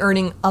going to be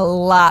earning a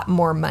lot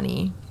more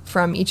money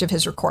from each of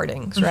his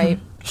recordings, right?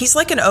 He's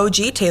like an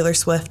OG Taylor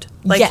Swift.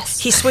 Like, yes.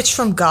 He switched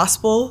from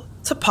gospel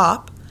to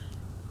pop,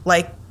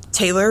 like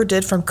Taylor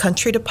did from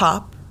country to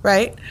pop,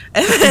 right?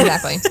 And then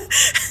Exactly.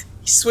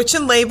 He's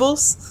switching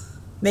labels,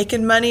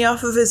 making money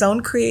off of his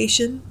own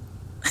creation.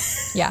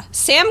 Yeah.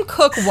 Sam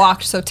Cooke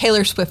walked so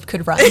Taylor Swift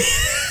could run.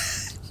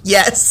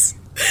 Yes.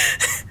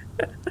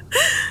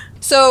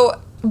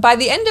 So by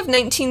the end of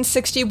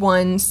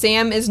 1961,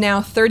 Sam is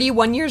now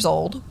 31 years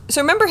old.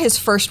 So remember his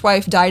first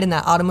wife died in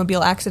that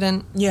automobile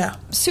accident? Yeah.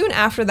 Soon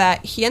after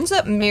that, he ends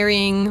up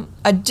marrying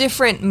a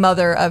different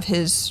mother of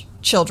his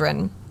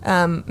children.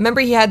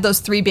 Remember he had those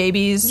 3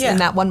 babies in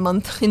that 1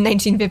 month in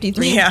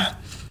 1953? Yeah.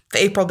 The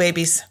April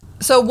babies.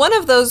 So one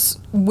of those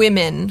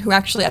women, who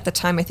actually at the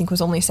time I think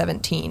was only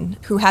 17,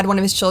 who had one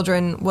of his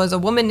children, was a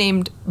woman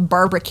named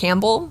Barbara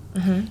Campbell.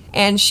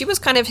 And she was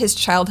kind of his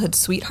childhood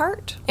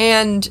sweetheart.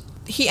 And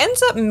he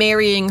ends up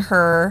marrying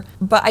her,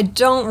 but I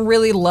don't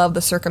really love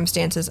the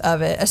circumstances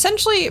of it.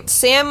 Essentially,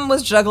 Sam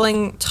was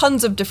juggling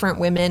tons of different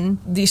women,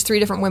 these 3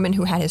 different women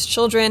who had his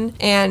children,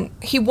 and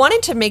he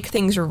wanted to make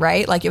things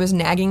right. Like, it was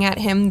nagging at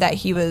him that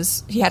he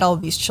had all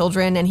of these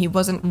children and he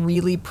wasn't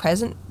really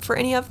present for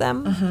any of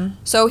them.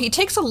 So he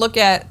takes a look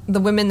at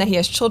the women that he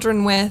has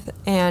children with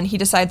and he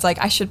decides, like,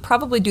 I should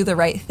probably do the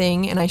right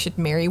thing and I should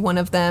marry one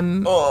of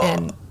them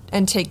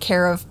and take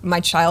care of my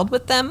child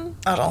with them.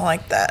 I don't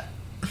like that.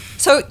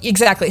 So,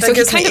 exactly. That so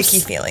gives he kind me of icky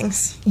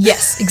feelings.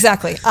 Yes,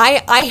 exactly.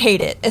 I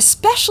hate it,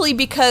 especially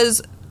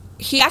because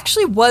he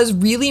actually was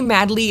really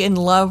madly in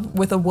love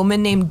with a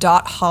woman named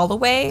Dot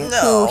Holloway,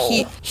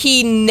 who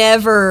he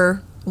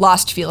never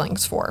lost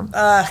feelings for.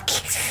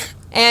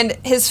 And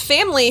his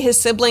family, his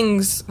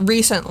siblings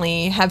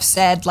recently have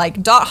said,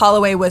 like, Dot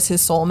Holloway was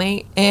his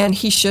soulmate, and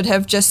he should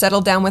have just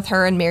settled down with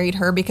her and married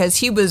her because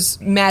he was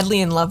madly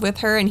in love with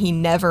her and he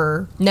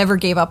never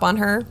gave up on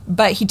her.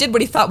 But he did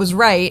what he thought was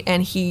right,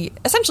 and he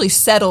essentially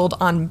settled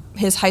on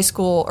his high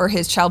school or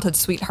his childhood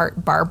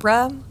sweetheart,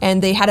 Barbara,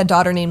 and they had a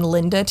daughter named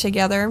Linda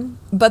together.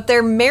 But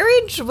their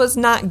marriage was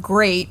not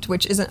great,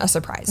 which isn't a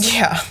surprise.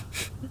 Yeah.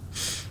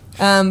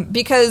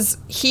 Because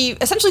he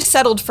essentially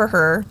settled for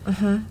her,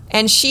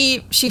 and she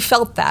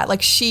felt that,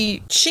 like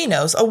she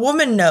knows. A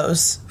woman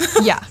knows.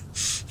 Yeah,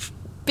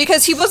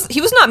 because he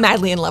was not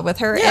madly in love with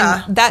her,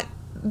 and that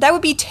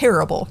would be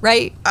terrible,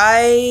 right?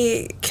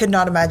 I could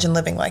not imagine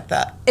living like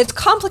that. It's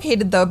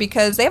complicated though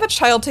because they have a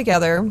child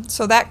together,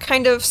 so that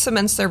kind of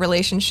cements their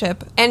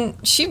relationship. And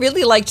she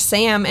really liked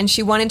Sam, and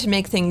she wanted to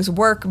make things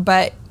work,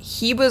 but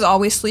he was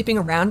always sleeping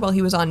around while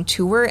he was on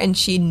tour, and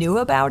she knew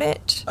about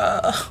it.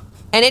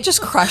 And it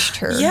just crushed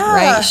her,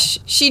 right?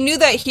 She knew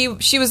that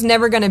she was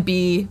never going to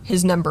be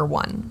his number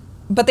one.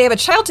 But they have a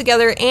child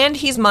together, and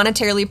he's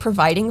monetarily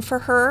providing for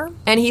her.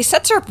 And he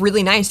sets her up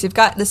really nice. They've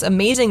got this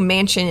amazing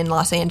mansion in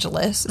Los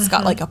Angeles. It's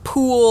got like a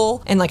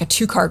pool and like a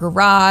 2-car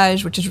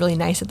garage, which is really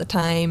nice at the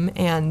time.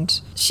 And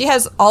she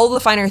has all the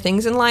finer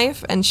things in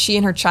life, and she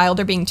and her child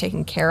are being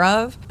taken care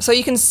of. So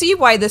you can see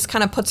why this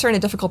kind of puts her in a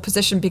difficult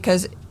position,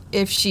 because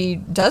if she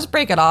does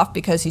break it off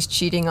because he's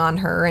cheating on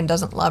her and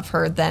doesn't love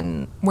her,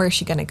 then where's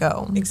she going to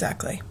go?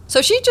 Exactly.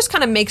 So she just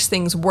kind of makes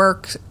things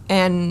work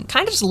and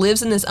kind of just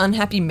lives in this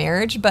unhappy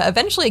marriage, but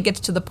eventually it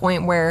gets to the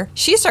point where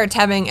she starts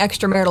having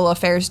extramarital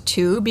affairs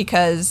too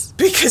because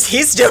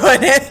he's doing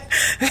it.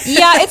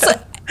 Yeah,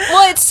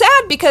 it's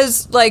sad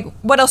because, like,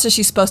 what else is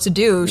she supposed to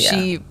do? Yeah.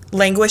 She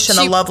languish in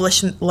a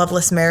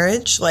loveless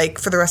marriage, like,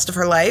 for the rest of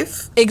her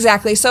life.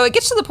 Exactly. So it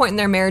gets to the point in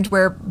their marriage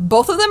where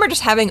both of them are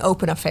just having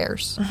open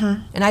affairs.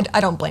 And I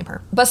don't blame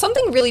her. But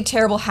something really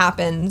terrible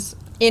happens.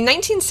 In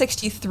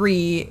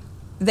 1963,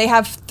 they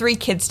have 3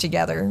 kids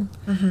together.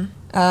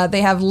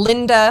 They have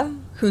Linda,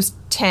 who's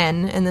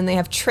 10, and then they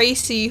have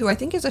Tracy, who I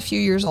think is a few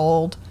years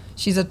old.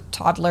 She's a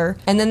toddler.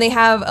 And then they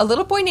have a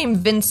little boy named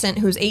Vincent,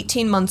 who's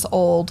 18 months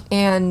old.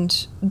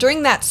 And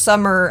during that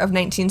summer of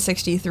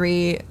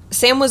 1963,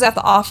 Sam was at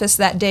the office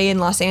that day in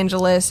Los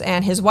Angeles,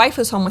 and his wife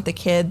was home with the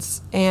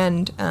kids.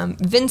 And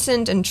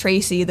Vincent and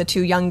Tracy, the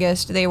 2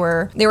 youngest, they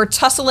were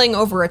tussling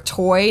over a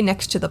toy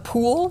next to the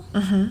pool.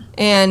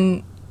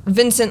 And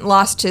Vincent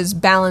lost his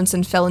balance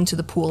and fell into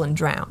the pool and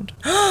drowned.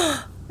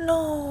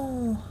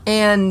 No.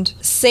 And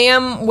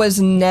Sam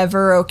was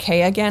never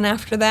okay again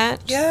after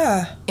that.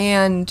 Yeah.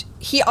 And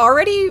he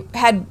already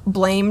had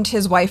blamed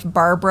his wife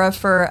Barbara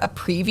for a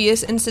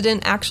previous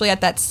incident, actually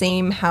at that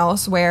same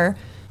house where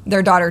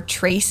their daughter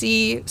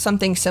Tracy,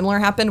 something similar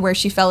happened where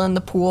she fell in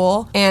the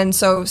pool. And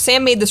so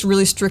Sam made this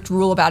really strict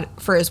rule about it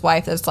for his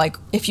wife that's like,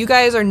 if you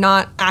guys are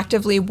not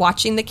actively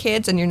watching the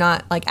kids and you're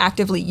not like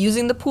actively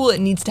using the pool, it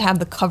needs to have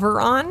the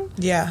cover on.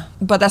 Yeah.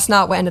 But that's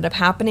not what ended up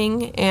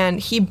happening. And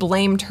he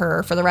blamed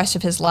her for the rest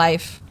of his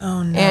life.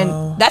 Oh, no.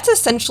 And that's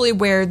essentially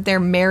where their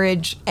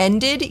marriage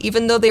ended,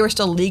 even though they were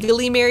still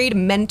legally married.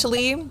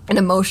 Mentally and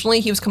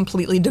emotionally, he was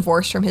completely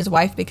divorced from his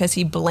wife because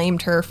he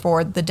blamed her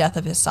for the death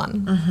of his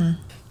son.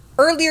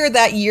 Earlier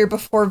that year,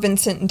 before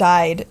Vincent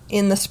died,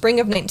 in the spring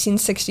of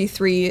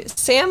 1963,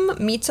 Sam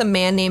meets a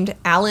man named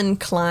Alan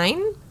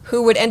Klein,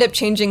 who would end up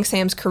changing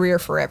Sam's career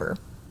forever.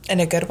 In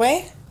a good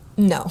way?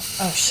 No.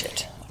 Oh,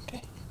 shit.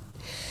 Okay.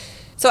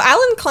 So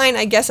Alan Klein,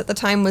 I guess at the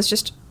time,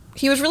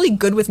 he was really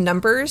good with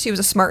numbers. He was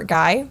a smart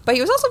guy, but he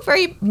was also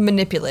very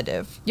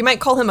manipulative. You might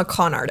call him a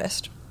con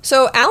artist.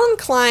 So Alan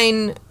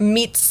Klein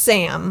meets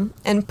Sam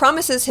and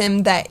promises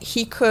him that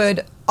he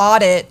could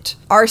audit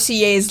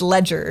RCA's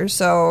ledger,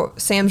 so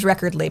Sam's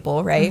record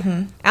label, right?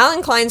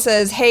 Alan Klein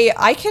says, hey,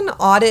 I can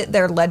audit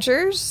their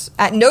ledgers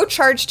at no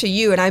charge to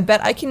you, and I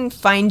bet I can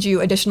find you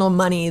additional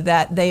money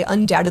that they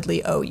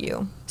undoubtedly owe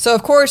you. So,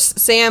 of course,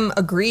 Sam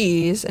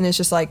agrees and is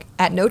just like,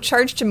 at no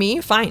charge to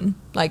me? Fine.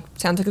 Like,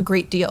 sounds like a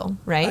great deal,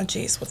 right? Oh,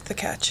 geez, what's the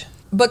catch?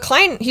 But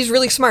Klein, he's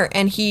really smart,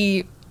 and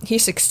he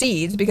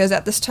succeeds because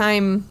at this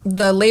time,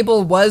 the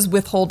label was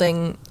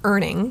withholding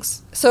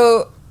earnings.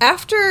 So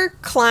after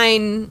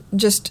Klein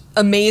just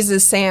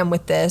amazes Sam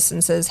with this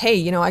and says,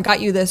 hey, I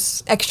got you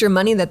this extra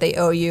money that they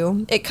owe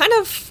you, it kind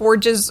of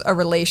forges a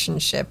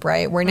relationship,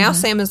 right? Where now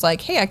Sam is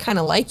like, hey, I kind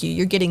of like you.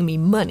 You're getting me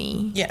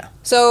money. Yeah.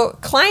 So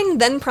Klein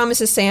then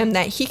promises Sam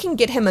that he can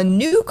get him a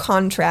new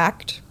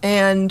contract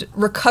and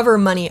recover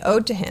money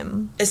owed to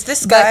him. Is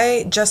this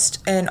guy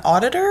just an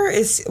auditor?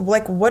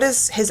 What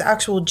is his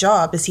actual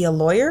job? Is he a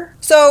lawyer?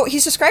 So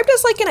he's described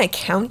as like an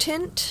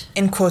accountant.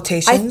 In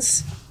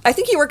quotations? I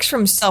think he works for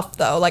himself,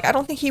 though. Like, I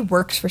don't think he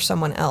works for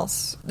someone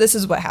else. This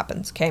is what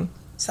happens, okay?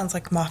 Sounds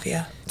like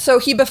mafia. So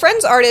he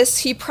befriends artists.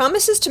 He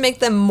promises to make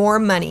them more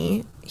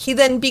money. He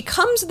then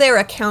becomes their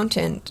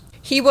accountant.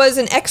 He was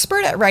an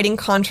expert at writing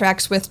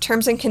contracts with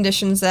terms and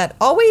conditions that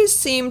always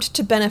seemed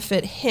to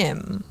benefit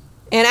him.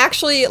 And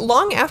actually,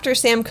 long after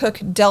Sam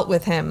Cooke dealt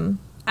with him,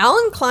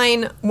 Alan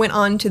Klein went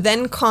on to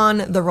then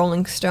con the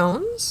Rolling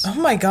Stones. Oh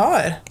my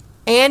God.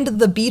 And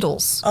the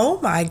Beatles. Oh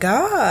my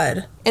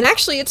God. And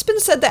actually, it's been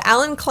said that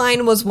Alan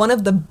Klein was one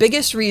of the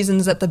biggest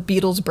reasons that the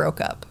Beatles broke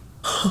up.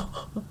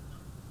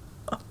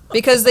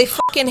 Because they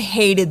fucking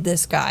hated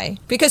this guy.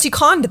 Because he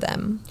conned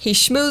them. He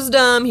schmoozed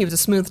them. He was a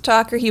smooth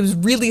talker. He was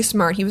really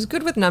smart. He was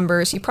good with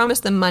numbers. He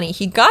promised them money.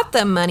 He got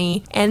them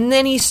money. And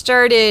then he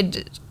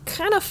started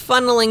kind of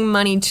funneling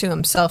money to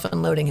himself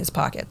and loading his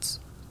pockets.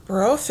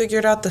 Bro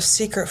figured out the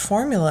secret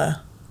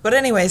formula. But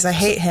anyways, I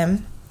hate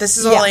him. This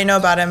is all I know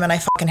about him, and I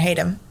fucking hate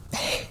him.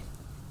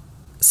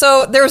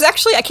 So there was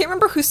actually, I can't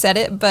remember who said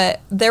it,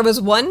 but there was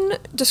one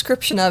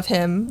description of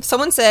him.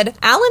 Someone said,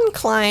 Alan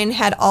Klein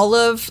had all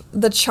of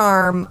the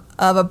charm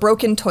of a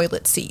broken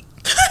toilet seat.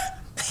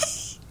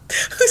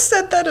 Who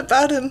said that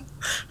about him?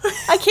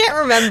 I can't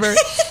remember.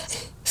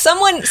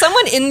 Someone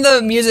in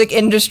the music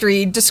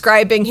industry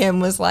describing him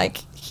was like,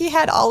 he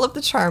had all of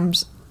the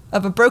charms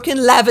of a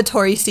broken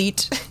lavatory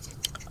seat.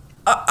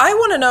 I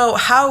want to know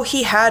how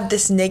he had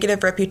this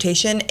negative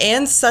reputation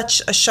and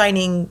such a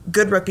shining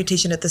good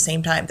reputation at the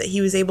same time, that he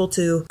was able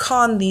to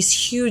con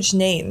these huge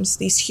names,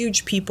 these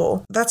huge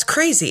people. That's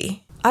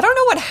crazy. I don't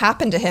know what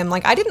happened to him.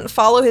 Like, I didn't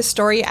follow his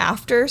story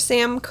after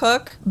Sam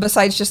Cooke,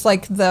 besides just,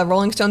 like, the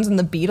Rolling Stones and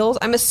the Beatles.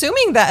 I'm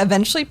assuming that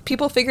eventually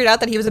people figured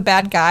out that he was a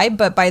bad guy,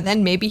 but by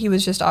then maybe he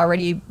was just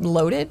already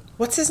loaded.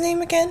 What's his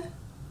name again?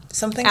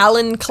 Something?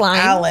 Alan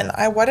Klein. Alan.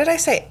 What did I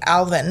say?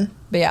 Alvin.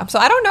 But yeah, so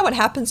I don't know what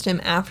happens to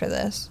him after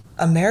this.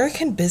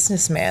 American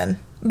businessman.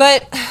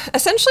 But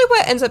essentially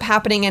what ends up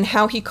happening and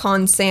how he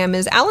cons Sam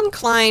is Alan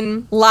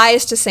Klein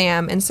lies to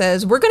Sam and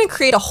says, we're going to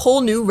create a whole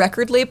new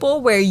record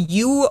label where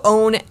you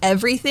own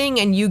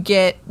everything and you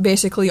get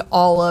basically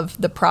all of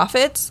the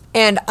profits.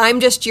 And I'm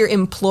just your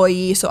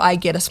employee, so I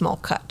get a small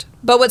cut.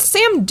 But what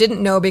Sam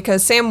didn't know,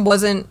 because Sam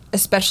wasn't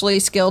especially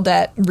skilled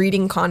at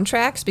reading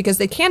contracts, because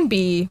they can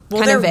be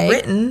kind of vague. Well, they're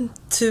written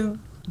to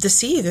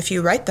deceive if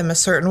you write them a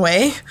certain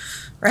way,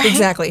 right?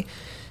 Exactly.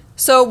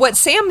 So what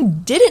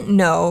Sam didn't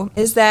know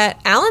is that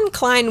Alan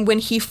Klein, when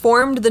he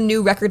formed the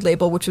new record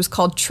label, which was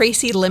called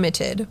Tracy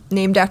Limited,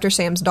 named after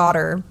Sam's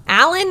daughter,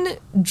 Alan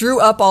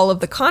drew up all of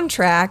the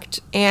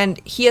contract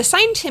and he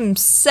assigned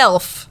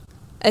himself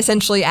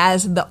essentially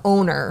as the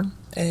owner.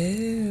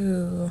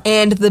 Oh.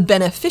 And the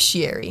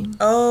beneficiary.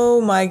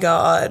 Oh my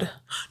God.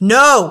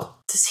 No!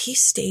 Does he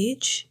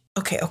stage?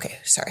 Okay,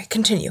 sorry.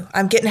 Continue.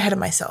 I'm getting ahead of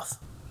myself.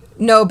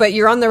 No, but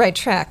you're on the right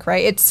track,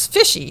 right? It's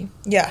fishy.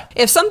 Yeah.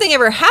 If something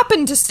ever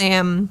happened to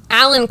Sam,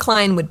 Alan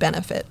Klein would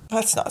benefit.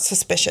 That's not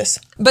suspicious.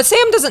 But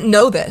Sam doesn't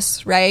know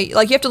this, right?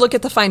 Like, you have to look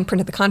at the fine print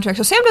of the contract.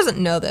 So Sam doesn't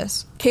know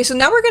this. Okay, so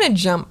now we're going to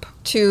jump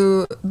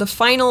to the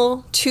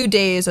final 2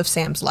 days of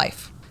Sam's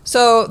life.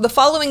 So the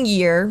following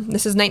year,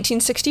 this is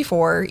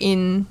 1964,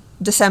 in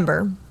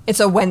December.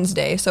 It's a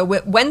Wednesday. So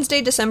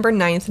Wednesday, December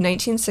 9th,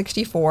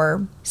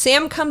 1964,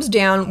 Sam comes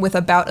down with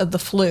a bout of the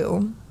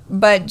flu.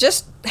 But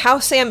just how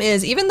Sam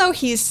is, even though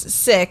he's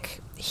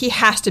sick, he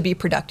has to be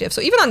productive. So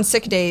even on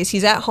sick days,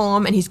 he's at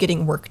home and he's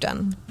getting work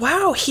done.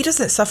 Wow, he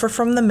doesn't suffer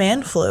from the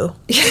man flu.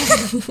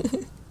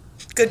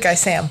 Good guy,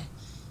 Sam.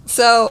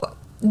 So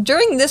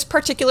during this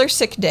particular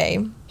sick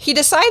day, he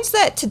decides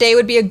that today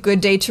would be a good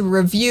day to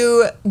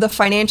review the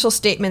financial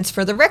statements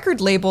for the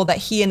record label that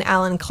he and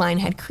Alan Klein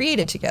had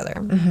created together,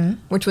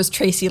 which was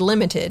Tracy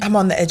Limited. I'm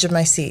on the edge of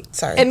my seat.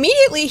 Sorry.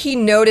 Immediately, he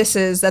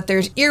notices that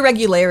there's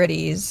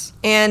irregularities,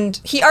 and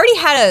he already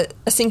had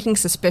a sinking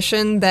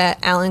suspicion that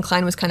Alan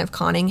Klein was kind of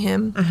conning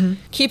him.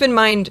 Keep in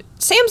mind,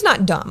 Sam's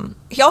not dumb.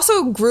 He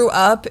also grew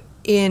up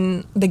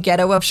in the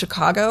ghetto of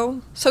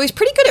Chicago. So he's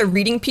pretty good at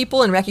reading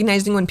people and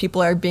recognizing when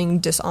people are being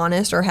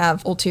dishonest or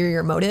have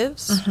ulterior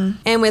motives.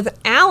 And with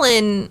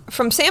Alan,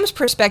 from Sam's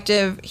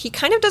perspective, he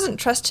kind of doesn't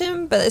trust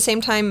him, but at the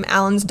same time,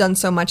 Alan's done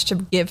so much to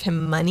give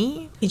him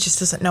money. He just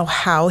doesn't know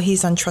how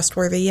he's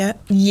untrustworthy yet.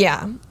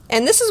 Yeah.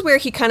 And this is where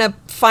he kind of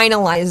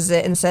finalizes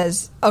it and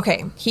says,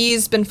 okay,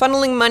 he's been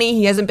funneling money,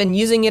 he hasn't been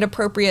using it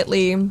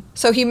appropriately.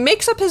 So he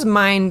makes up his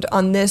mind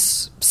on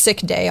this sick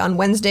day, on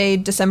Wednesday,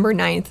 December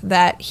 9th,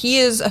 that he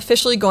is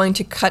officially going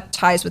to cut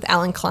ties with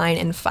Alan Klein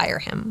and fire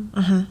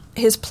him.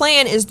 His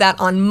plan is that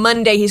on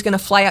Monday, he's going to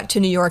fly out to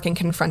New York and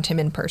confront him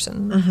in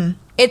person.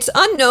 It's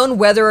unknown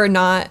whether or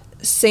not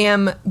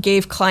Sam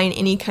gave Klein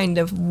any kind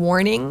of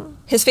warning.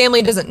 His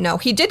family doesn't know.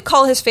 He did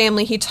call his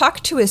family. He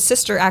talked to his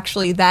sister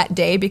actually that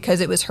day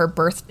because it was her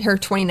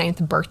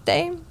 29th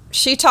birthday.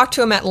 She talked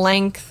to him at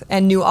length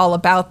and knew all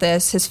about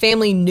this. His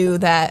family knew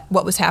that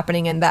what was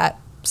happening and that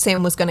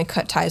Sam was going to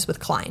cut ties with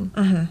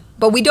Klein.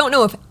 But we don't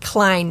know if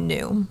Klein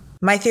knew.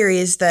 My theory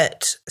is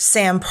that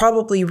Sam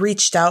probably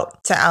reached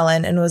out to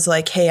Alan and was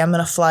like, hey, I'm going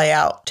to fly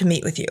out to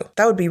meet with you.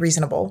 That would be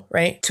reasonable,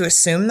 right? To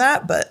assume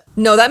that, but...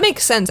 No, that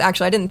makes sense,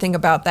 actually. I didn't think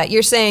about that.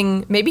 You're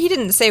saying maybe he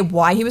didn't say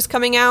why he was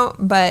coming out,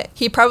 but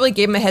he probably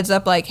gave him a heads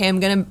up like, hey, I'm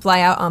going to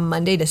fly out on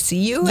Monday to see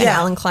you. And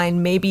Alan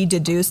Klein maybe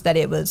deduced that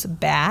it was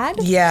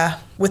bad. Yeah,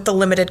 with the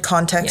limited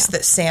context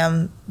that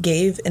Sam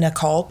gave in a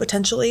call,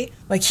 potentially.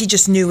 Like, he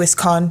just knew his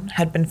con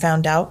had been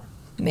found out.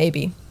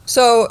 Maybe.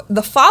 So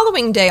the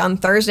following day, on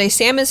Thursday,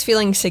 Sam is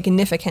feeling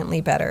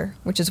significantly better,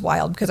 which is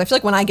wild because I feel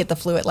like when I get the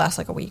flu, it lasts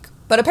like a week.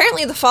 But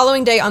apparently the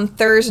following day, on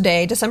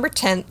Thursday, December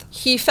 10th,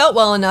 he felt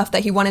well enough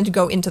that he wanted to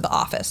go into the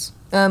office.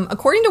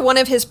 According to one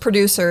of his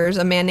producers,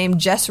 a man named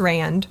Jess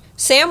Rand,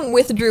 Sam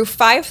withdrew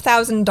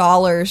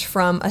 $5,000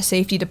 from a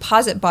safety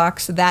deposit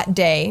box that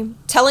day,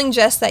 telling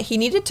Jess that he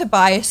needed to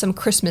buy some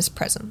Christmas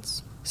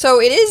presents.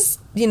 So it is,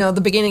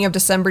 the beginning of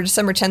December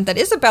 10th. That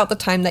is about the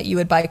time that you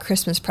would buy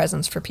Christmas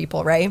presents for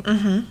people, right?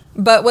 Mm-hmm.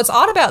 But what's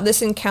odd about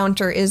this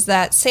encounter is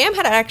that Sam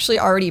had actually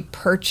already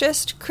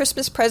purchased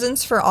Christmas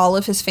presents for all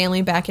of his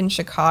family back in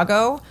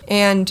Chicago.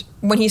 And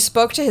when he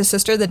spoke to his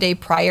sister the day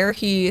prior,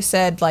 he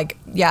said,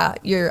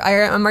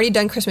 I'm already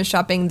done Christmas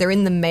shopping. They're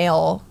in the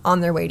mail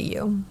on their way to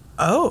you.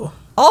 Oh.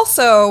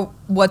 Also,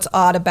 what's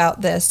odd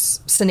about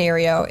this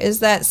scenario is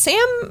that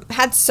Sam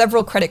had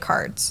several credit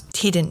cards.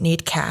 He didn't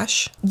need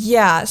cash?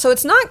 Yeah, so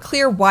it's not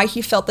clear why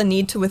he felt the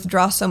need to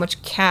withdraw so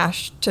much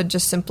cash to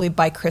just simply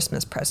buy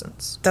Christmas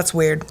presents. That's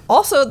weird.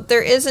 Also,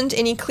 there isn't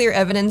any clear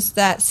evidence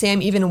that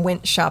Sam even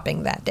went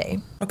shopping that day.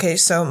 Okay,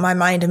 so my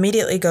mind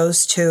immediately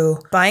goes to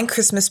buying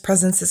Christmas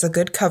presents is a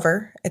good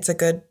cover. It's a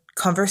good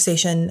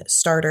conversation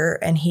starter,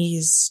 and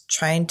he's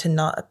trying to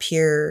not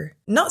appear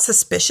not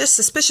suspicious.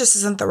 Suspicious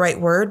isn't the right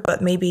word,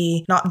 but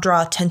maybe not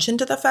draw attention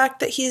to the fact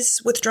that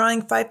he's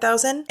withdrawing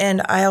 $5,000.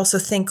 And I also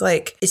think,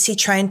 is he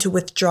trying to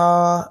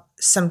withdraw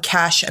some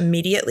cash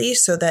immediately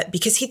so that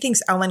because he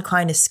thinks Alan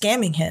Klein is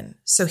scamming him,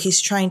 so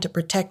he's trying to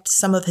protect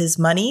some of his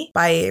money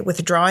by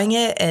withdrawing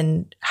it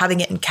and having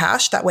it in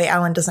cash, that way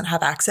Alan doesn't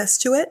have access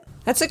to it?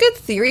 That's a good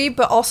theory,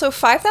 but also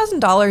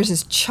 $5,000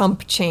 is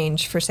chump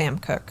change for Sam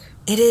Cooke.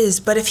 It is,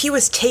 but if he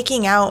was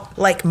taking out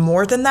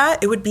more than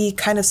that, it would be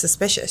kind of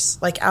suspicious.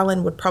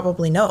 Alan would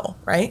probably know,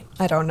 right?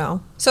 I don't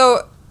know.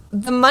 So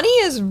the money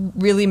is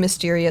really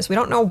mysterious. We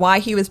don't know why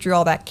he withdrew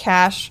all that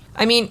cash.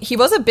 I mean, he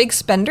was a big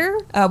spender.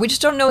 We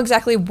just don't know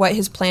exactly what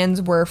his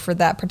plans were for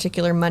that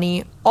particular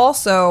money.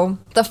 Also,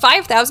 the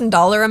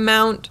 $5,000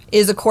 amount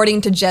is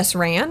according to Jess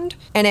Rand,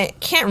 and it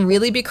can't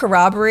really be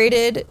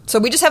corroborated. So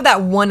we just have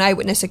that one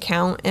eyewitness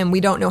account, and we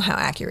don't know how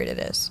accurate it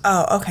is.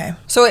 Oh, okay.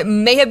 So it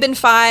may have been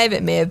 5,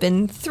 it may have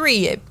been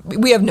 3.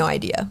 We have no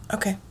idea.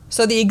 Okay.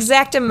 So the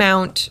exact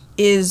amount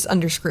is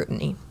under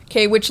scrutiny.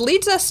 Okay, which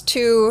leads us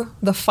to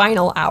the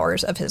final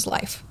hours of his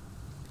life.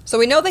 So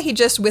we know that he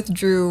just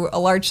withdrew a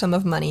large sum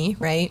of money,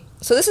 right?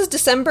 So this is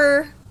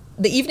the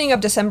evening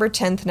of December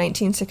 10th,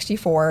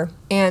 1964,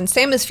 and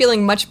Sam is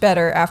feeling much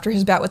better after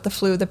his bout with the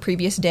flu the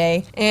previous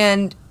day,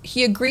 and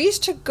he agrees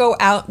to go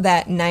out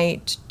that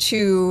night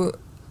to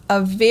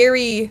a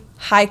very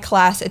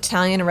high-class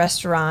Italian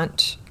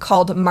restaurant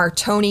called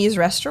Martoni's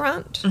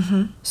Restaurant.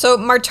 Mm-hmm. So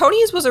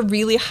Martoni's was a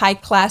really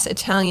high-class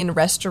Italian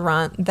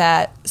restaurant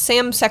that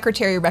Sam's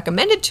secretary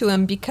recommended to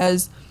him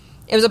because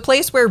it was a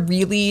place where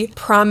really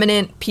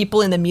prominent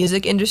people in the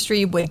music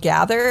industry would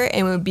gather,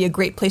 and it would be a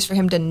great place for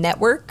him to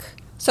network.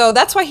 So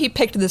that's why he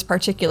picked this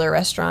particular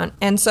restaurant.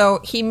 And so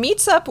he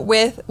meets up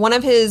with one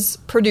of his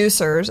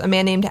producers, a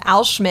man named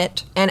Al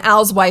Schmidt, and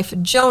Al's wife,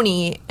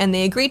 Joni, and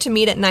they agree to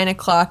meet at 9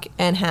 o'clock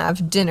and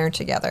have dinner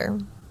together.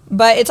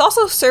 But it's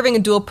also serving a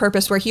dual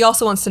purpose where he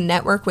also wants to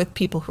network with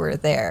people who are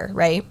there,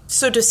 right?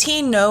 So does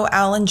he know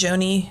Al and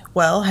Joni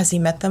well? Has he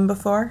met them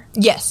before?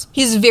 Yes,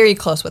 he's very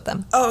close with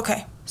them. Oh,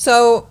 okay.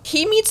 So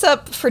he meets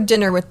up for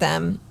dinner with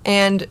them,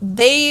 and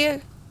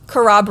they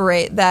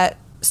corroborate that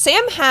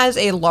Sam has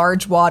a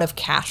large wad of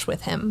cash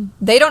with him.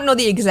 They don't know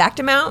the exact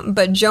amount,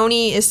 but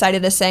Joni is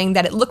cited as saying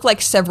that it looked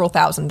like several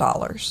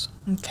 $1,000s.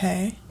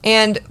 Okay.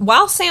 And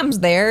while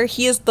Sam's there,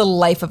 he is the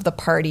life of the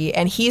party,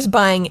 and he's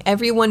buying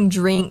everyone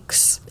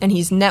drinks, and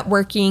he's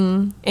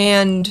networking,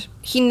 and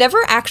he never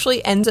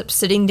actually ends up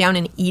sitting down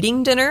and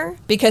eating dinner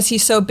because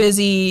he's so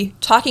busy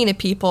talking to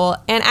people,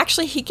 and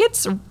actually he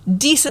gets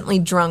decently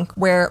drunk,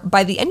 where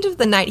by the end of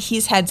the night,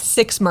 he's had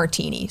 6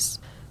 martinis.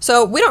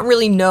 So we don't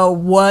really know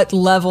what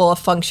level of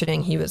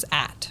functioning he was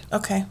at.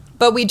 Okay.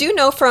 But we do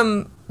know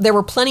there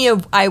were plenty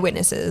of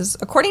eyewitnesses.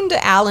 According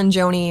to Al and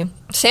Joni,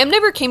 Sam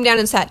never came down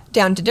and sat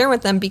down to dinner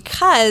with them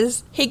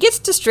because he gets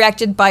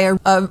distracted by a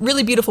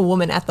really beautiful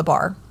woman at the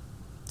bar.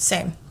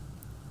 Same.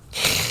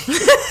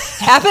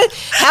 Happens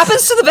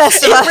to the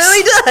best of us. It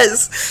really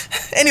does.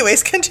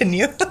 Anyways,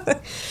 continue.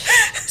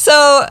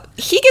 So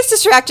he gets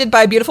distracted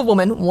by a beautiful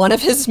woman, one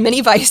of his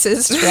many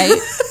vices,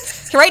 right?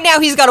 Right now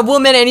he's got a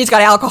woman and he's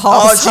got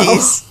alcohol. Oh,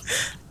 jeez.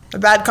 A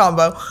bad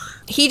combo.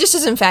 He just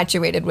is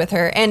infatuated with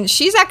her, and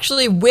she's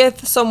actually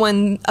with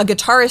a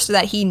guitarist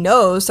that he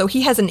knows, so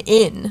he has an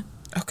in.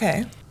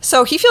 Okay.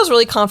 So he feels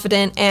really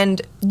confident,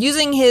 and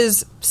using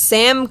his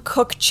Sam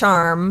Cooke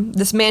charm,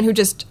 this man who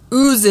just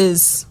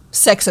oozes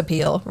sex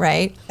appeal,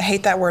 right? I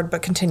hate that word,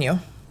 but continue.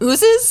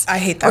 Oozes? I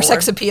hate that word. Or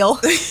sex appeal?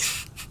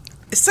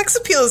 Sex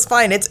appeal is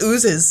fine. It's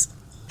oozes.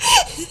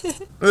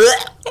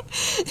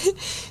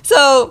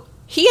 So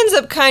he ends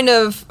up kind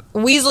of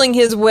weaseling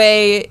his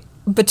way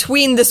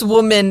between this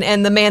woman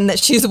and the man that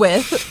she's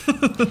with.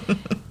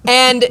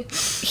 And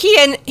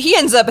he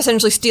ends up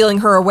essentially stealing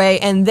her away,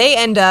 and they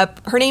end up,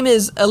 her name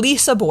is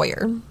Elisa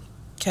Boyer.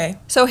 Okay.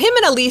 So him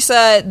and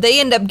Elisa, they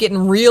end up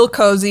getting real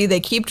cozy. They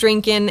keep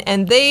drinking,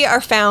 and they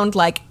are found,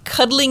 like,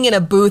 cuddling in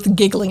a booth,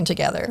 giggling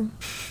together.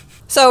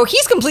 So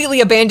he's completely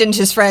abandoned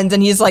his friends,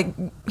 and he's like,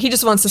 he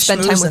just wants to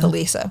spend time with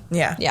Elisa.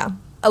 Yeah. Yeah.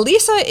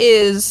 Elisa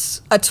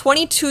is a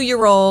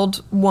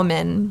 22-year-old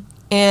woman,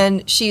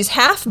 and she's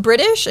half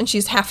British and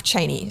she's half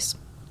Chinese.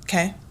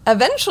 Okay.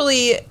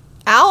 Eventually,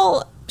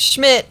 Al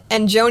Schmidt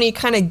and Joni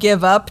kind of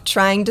give up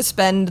trying to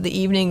spend the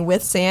evening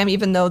with Sam,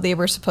 even though they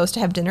were supposed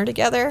to have dinner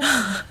together.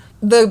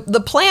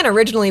 The plan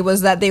originally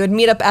was that they would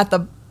meet up at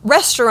the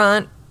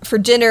restaurant for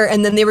dinner,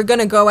 and then they were going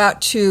to go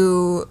out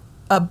to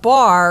a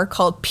bar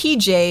called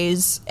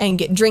PJ's and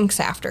get drinks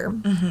after.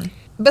 Mm-hmm.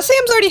 But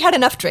Sam's already had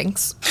enough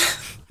drinks.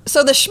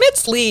 So the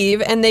Schmidts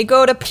leave, and they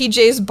go to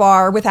PJ's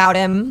bar without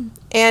him,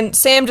 and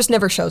Sam just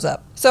never shows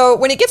up. So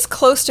when it gets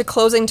close to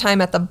closing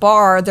time at the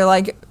bar, they're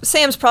like,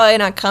 Sam's probably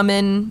not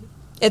coming.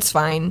 It's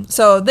fine.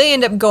 So they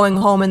end up going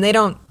home, and they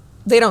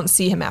don't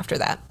see him after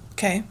that.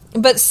 Okay.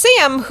 But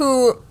Sam,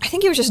 who I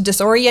think he was just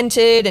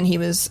disoriented and he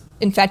was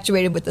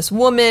infatuated with this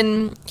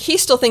woman, he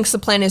still thinks the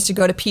plan is to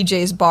go to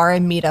PJ's bar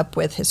and meet up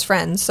with his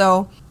friends.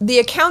 So the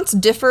accounts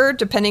differ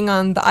depending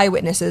on the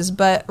eyewitnesses,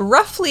 but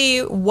roughly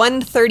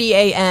 1:30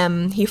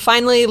 a.m., he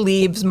finally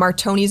leaves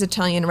Martoni's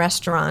Italian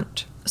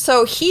restaurant.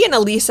 So he and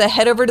Elisa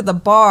head over to the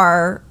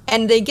bar,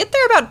 and they get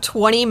there about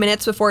 20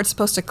 minutes before it's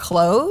supposed to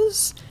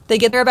close. They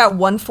get there about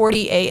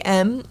 1:40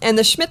 a.m., and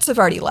the Schmidts have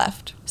already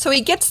left. So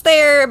he gets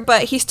there,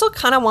 but he still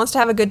kind of wants to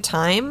have a good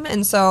time,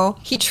 and so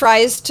he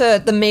tries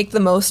to make the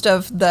most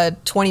of the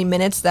 20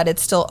 minutes that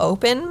it's still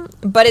open,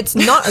 but it's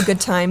not a good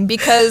time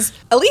because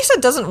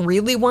Elisa doesn't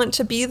really want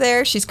to be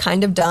there. She's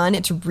kind of done.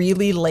 It's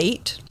really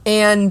late.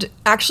 And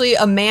actually,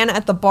 a man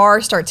at the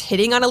bar starts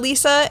hitting on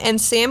Elisa, and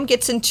Sam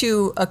gets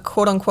into a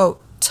quote-unquote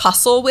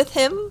tussle with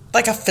him.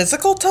 Like a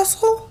physical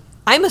tussle?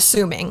 I'm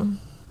assuming.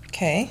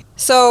 Okay.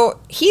 So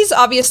he's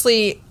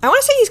obviously, I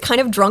want to say he's kind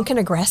of drunk and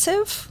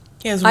aggressive.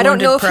 I don't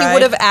know if he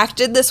would have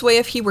acted this way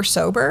if he were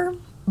sober,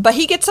 but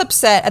he gets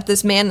upset at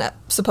this man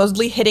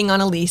supposedly hitting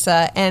on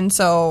Elisa, and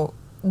so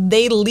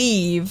they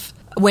leave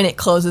when it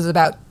closes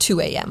about 2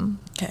 a.m.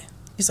 Okay.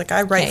 He's like,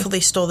 I rightfully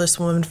stole this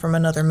woman from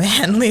another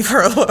man. Leave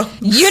her alone.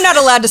 You're not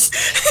allowed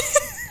to...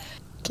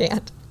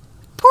 Can't.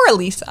 Poor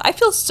Elisa. I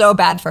feel so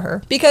bad for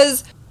her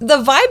because the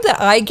vibe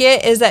that I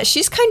get is that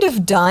she's kind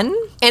of done,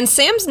 and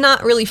Sam's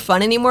not really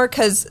fun anymore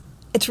because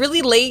it's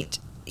really late.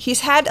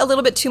 He's had a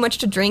little bit too much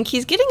to drink.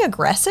 He's getting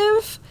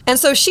aggressive. And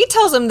so she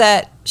tells him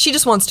that she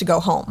just wants to go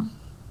home.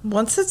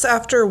 Once it's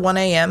after 1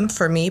 a.m.,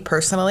 for me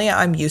personally,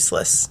 I'm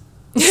useless.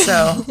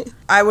 So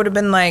I would have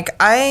been like,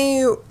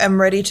 I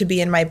am ready to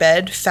be in my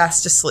bed,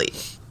 fast asleep.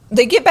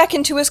 They get back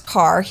into his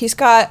car. He's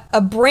got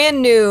a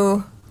brand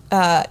new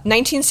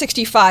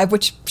 1965,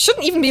 which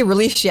shouldn't even be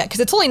released yet because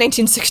it's only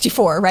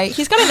 1964, right?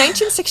 He's got a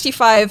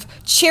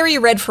 1965 cherry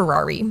red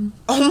Ferrari.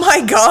 Oh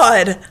my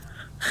God.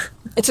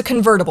 It's a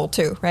convertible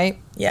too, right?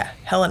 Yeah,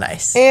 hella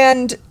nice.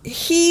 And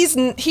he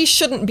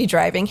shouldn't be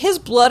driving. His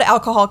blood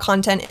alcohol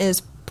content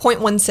is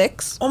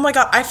 0.16. Oh my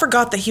God, I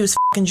forgot that he was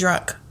fucking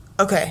drunk.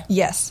 Okay.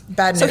 Yes.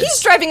 Bad news. So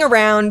he's driving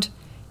around.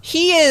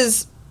 He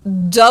is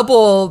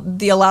double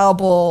the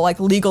allowable, like,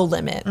 legal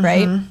limit,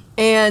 right?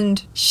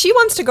 And she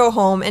wants to go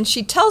home, and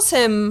she tells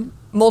him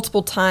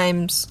multiple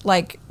times,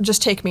 like,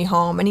 just take me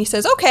home. And he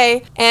says,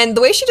 okay. And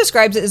the way she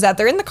describes it is that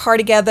they're in the car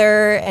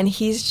together, and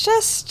he's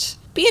just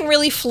being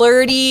really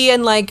flirty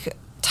and, like,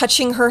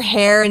 touching her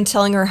hair and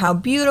telling her how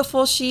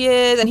beautiful she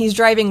is, and he's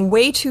driving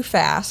way too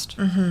fast.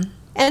 And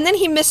then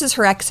he misses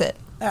her exit.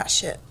 Ah,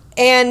 shit.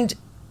 And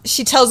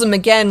she tells him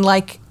again,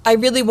 like, I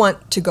really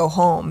want to go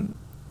home.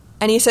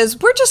 And he says,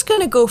 we're just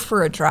going to go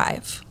for a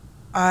drive.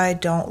 I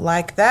don't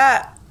like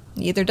that.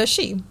 Neither does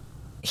she.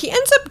 He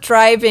ends up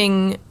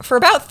driving for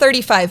about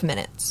 35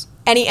 minutes,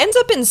 and he ends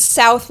up in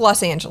South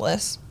Los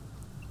Angeles.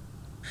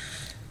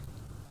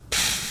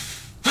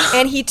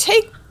 And he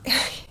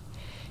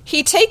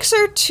takes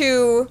her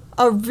to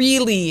a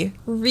really,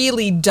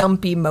 really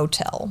dumpy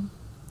motel.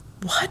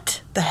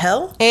 What the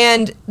hell?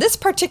 And this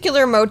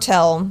particular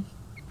motel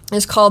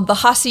is called the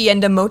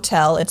Hacienda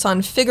Motel. It's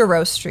on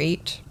Figueroa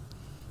Street.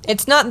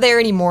 It's not there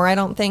anymore, I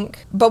don't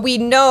think. But we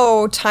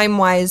know,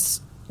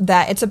 time-wise,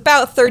 that it's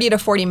about 30 to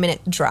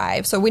 40-minute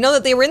drive. So we know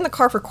that they were in the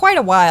car for quite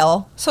a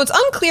while. So it's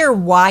unclear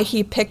why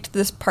he picked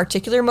this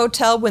particular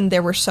motel when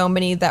there were so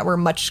many that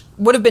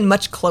would have been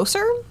much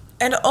closer.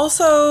 And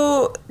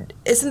also,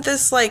 isn't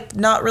this, like,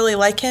 not really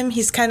like him?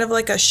 He's kind of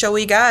like a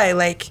showy guy.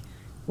 Like,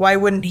 why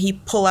wouldn't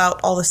he pull out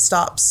all the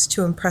stops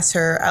to impress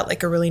her at,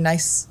 like, a really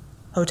nice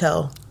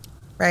hotel?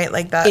 Right?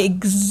 Like that.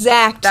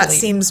 Exactly. That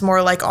seems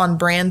more, like, on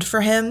brand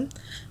for him.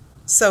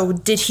 So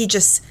did he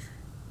just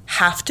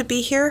have to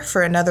be here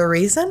for another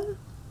reason?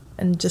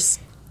 And just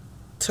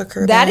took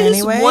her there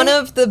anyway? That is one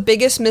of the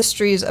biggest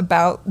mysteries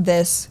about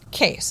this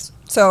case.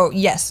 So,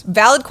 yes,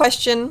 valid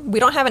question.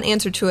 We don't have an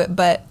answer to it,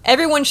 but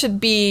everyone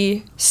should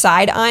be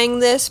side-eyeing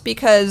this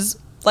because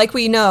like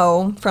we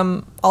know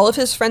from all of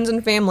his friends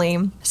and family,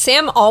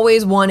 Sam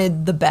always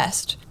wanted the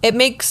best. It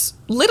makes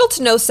little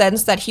to no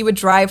sense that he would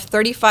drive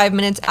 35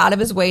 minutes out of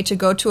his way to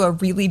go to a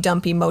really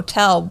dumpy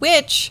motel,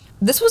 which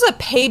this was a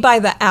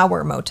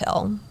pay-by-the-hour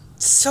motel.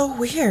 So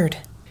weird.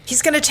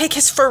 He's going to take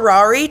his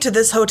Ferrari to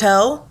this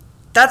hotel?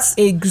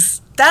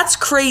 That's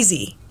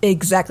crazy.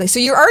 Exactly. So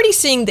you're already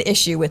seeing the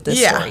issue with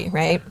this story,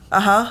 right?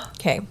 Uh-huh.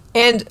 Okay.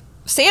 And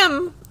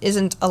Sam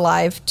isn't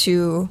alive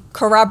to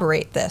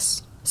corroborate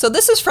this. So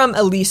this is from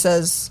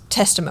Elisa's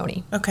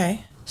testimony.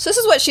 Okay. So this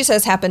is what she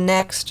says happened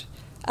next.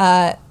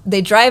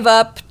 They drive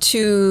up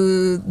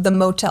to the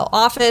motel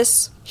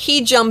office.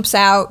 He jumps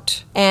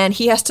out, and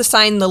he has to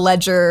sign the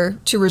ledger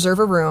to reserve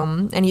a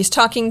room. And he's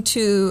talking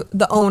to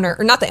the owner,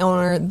 or not the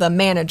owner, the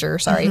manager,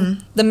 sorry.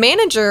 Mm-hmm. The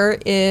manager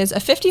is a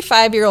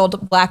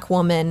 55-year-old black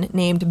woman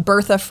named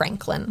Bertha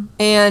Franklin.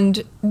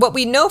 And what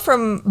we know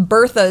from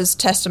Bertha's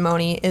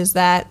testimony is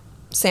that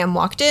Sam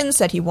walked in,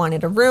 said he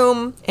wanted a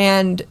room,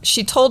 and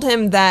she told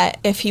him that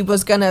if he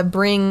was going to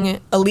bring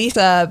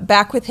Elisa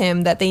back with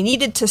him, that they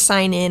needed to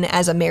sign in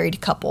as a married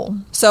couple.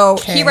 So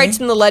he writes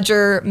in the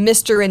ledger,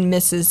 Mr. and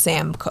Mrs.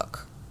 Sam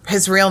Cooke.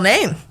 His real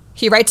name.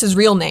 He writes his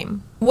real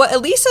name. What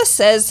Elisa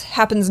says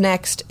happens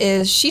next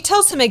is she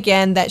tells him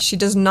again that she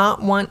does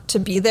not want to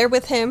be there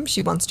with him.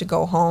 She wants to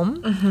go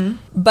home. Mm-hmm.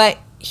 But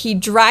he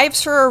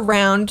drives her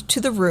around to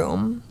the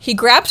room. He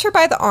grabs her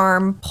by the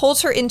arm,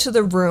 pulls her into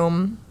the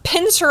room,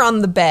 pins her on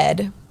the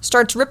bed,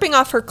 starts ripping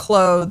off her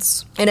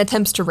clothes, and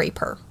attempts to rape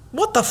her.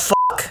 What the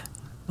fuck?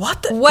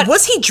 What?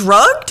 Was he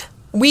drugged?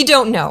 We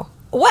don't know.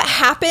 What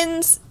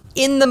happens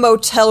in the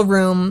motel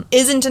room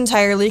isn't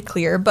entirely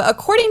clear, but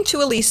according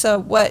to Elisa,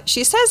 what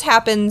she says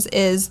happens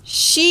is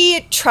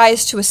she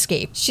tries to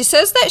escape. She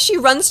says that she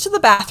runs to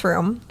the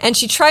bathroom and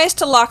she tries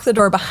to lock the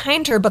door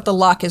behind her, but the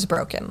lock is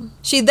broken.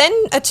 She then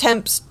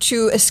attempts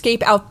to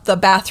escape out the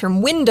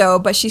bathroom window,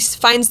 but she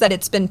finds that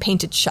it's been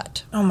painted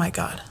shut. Oh my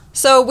God.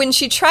 So when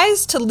she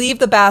tries to leave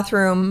the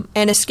bathroom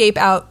and escape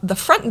out the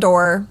front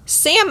door,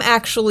 Sam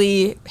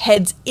actually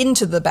heads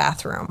into the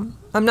bathroom.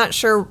 I'm not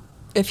sure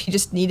if he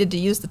just needed to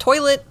use the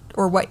toilet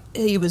or what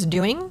he was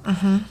doing.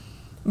 Mm-hmm.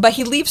 But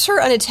he leaves her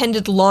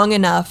unattended long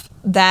enough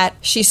that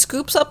she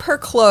scoops up her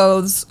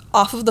clothes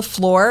off of the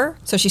floor.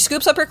 So she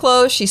scoops up her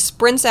clothes, she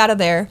sprints out of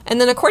there. And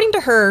then according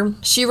to her,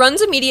 she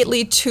runs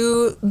immediately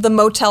to the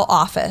motel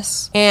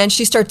office. And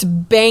she starts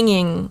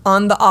banging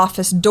on the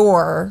office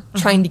door,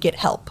 trying to get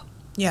help.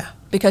 Yeah.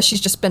 Because she's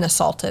just been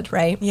assaulted,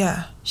 right?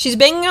 Yeah. She's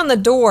banging on the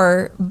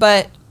door,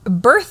 but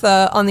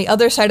Bertha, on the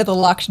other side of the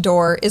locked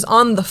door, is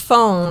on the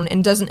phone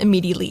and doesn't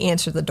immediately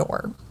answer the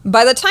door.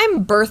 By the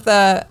time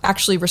Bertha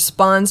actually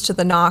responds to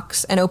the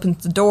knocks and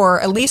opens the door,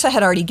 Elisa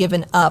had already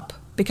given up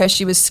because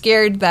she was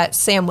scared that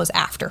Sam was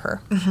after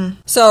her.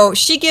 Mm-hmm. So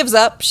she gives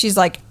up. She's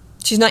not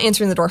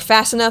answering the door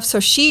fast enough, so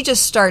she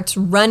just starts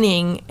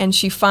running and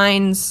she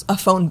finds a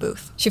phone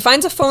booth. She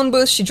finds a phone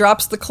booth, she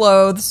drops the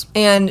clothes,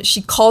 and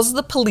she calls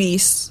the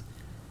police,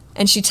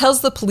 and she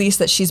tells the police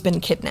that she's been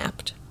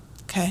kidnapped.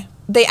 Okay.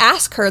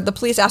 The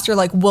police ask her,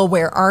 like, well,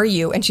 where are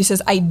you? And she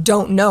says, I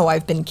don't know,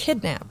 I've been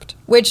kidnapped.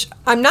 Which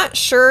I'm not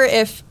sure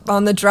if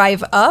on the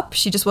drive up,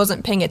 she just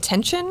wasn't paying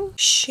attention.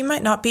 She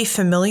might not be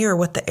familiar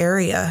with the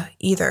area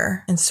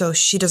either, and so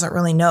she doesn't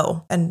really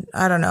know. And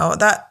I don't know,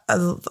 that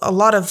a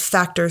lot of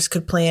factors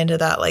could play into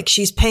that. Like,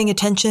 she's paying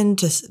attention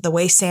to the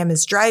way Sam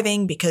is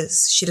driving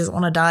because she doesn't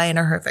want to die in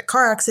a horrific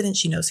car accident.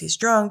 She knows he's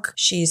drunk.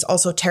 She's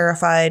also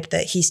terrified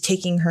that he's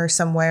taking her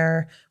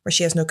somewhere where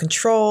she has no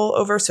control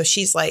over. So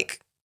she's like,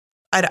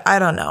 I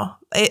don't know.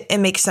 It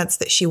makes sense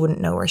that she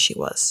wouldn't know where she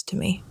was to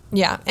me.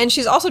 Yeah, and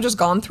she's also just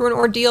gone through an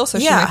ordeal, so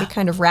she might be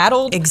kind of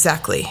rattled.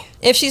 Exactly.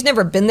 If she's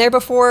never been there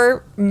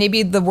before,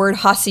 maybe the word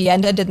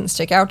Hacienda didn't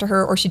stick out to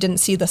her, or she didn't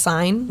see the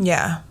sign.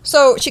 Yeah.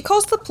 So she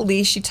calls the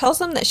police, she tells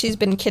them that she's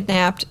been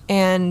kidnapped,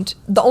 and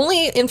the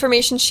only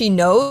information she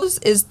knows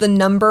is the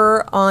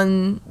number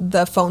on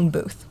the phone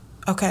booth.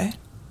 Okay.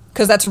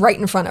 Because that's right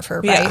in front of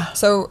her, right? Yeah.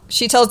 So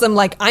she tells them,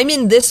 like, I'm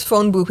in this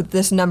phone booth with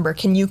this number,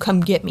 can you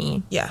come get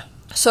me? Yeah.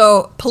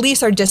 So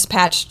police are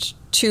dispatched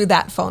to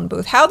that phone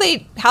booth. How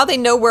they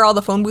know where all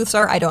the phone booths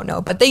are, I don't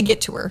know, but they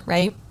get to her,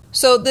 right?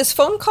 So this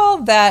phone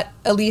call that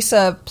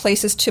Elisa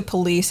places to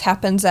police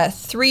happens at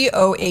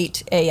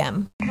 3:08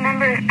 a.m.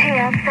 Number is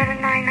TL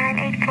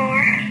 79984.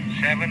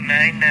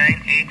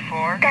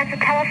 79984? That's a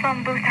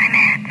telephone booth I'm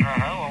at.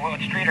 Uh-huh. Well,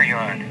 what street are you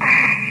on?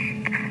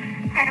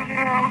 I don't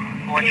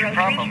know. What's your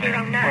problem there?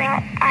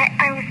 Well,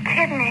 I was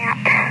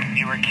kidnapped.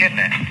 You were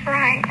kidnapped?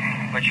 Right.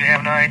 But you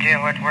have no idea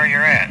where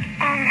you're at?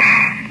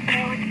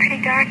 No, it's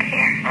pretty dark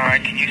here. All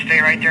right, can you stay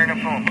right there in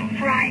the phone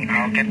booth? Right.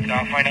 I'll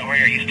find out where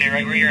you are. You stay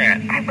right where you're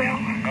at. I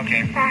will.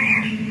 Okay.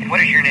 Bye.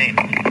 What is your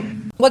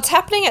name? What's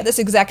happening at this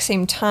exact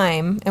same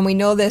time, and we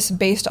know this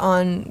based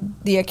on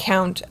the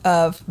account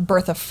of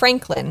Bertha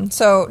Franklin.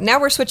 So now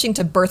we're switching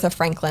to Bertha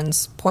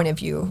Franklin's point of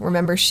view.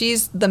 Remember,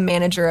 she's the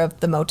manager of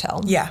the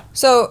motel. Yeah.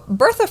 So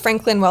Bertha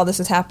Franklin, while this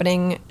is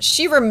happening,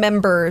 she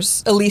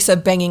remembers Elisa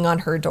banging on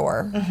her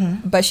door,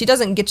 but she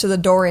doesn't get to the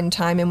door in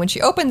time, and when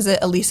she opens it,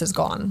 Elisa's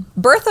gone.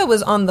 Bertha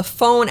was on the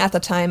phone at the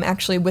time,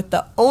 actually, with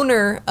the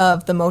owner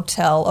of the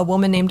motel, a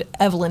woman named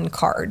Evelyn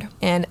Card,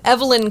 and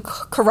Evelyn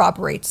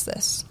corroborates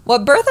this.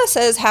 What Bertha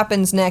says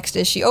happens next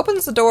is she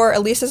opens the door,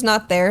 Elisa's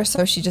not there,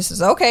 so she just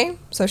says, okay,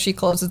 so she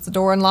closes the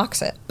door and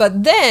locks it.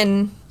 But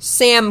then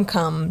Sam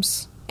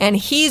comes, and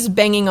he's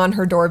banging on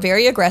her door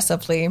very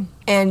aggressively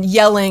and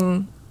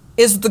yelling,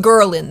 "Is the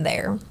girl in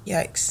there?"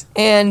 Yikes.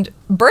 And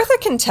Bertha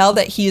can tell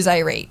that he's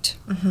irate.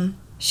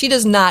 She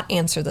does not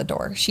answer the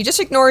door. She just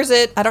ignores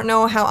it. I don't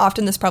know how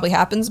often this probably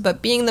happens,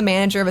 but being the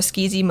manager of a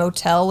skeezy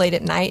motel late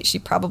at night, she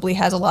probably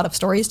has a lot of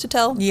stories to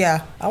tell.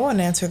 Yeah, I wouldn't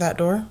answer that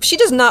door. She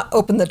does not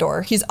open the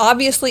door. He's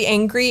obviously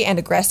angry and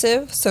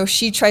aggressive, so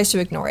she tries to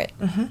ignore it.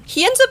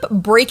 He ends up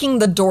breaking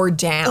the door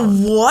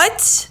down.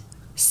 What?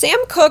 Sam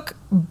Cooke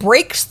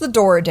breaks the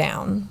door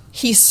down.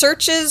 He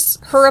searches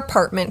her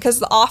apartment because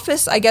the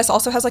office, I guess,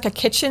 also has like a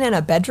kitchen and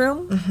a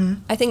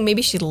bedroom. I think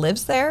maybe she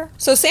lives there.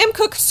 So Sam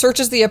Cooke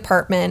searches the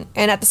apartment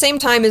and at the same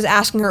time is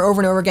asking her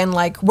over and over again,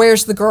 like,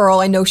 "Where's the girl?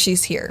 I know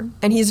she's here."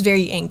 And he's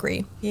very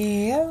angry.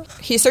 Yeah.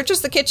 He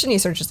searches the kitchen, he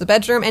searches the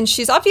bedroom, and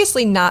she's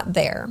obviously not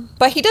there.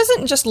 But he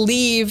doesn't just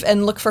leave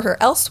and look for her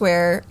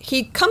elsewhere.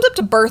 He comes up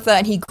to Bertha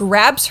and he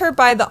grabs her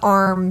by the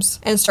arms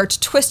and starts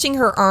twisting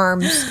her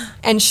arms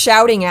and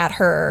shouting at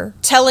her,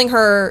 telling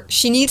her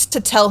she needs to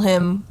tell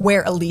him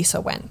where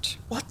Elisa went.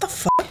 What the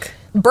fuck?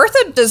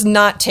 Bertha does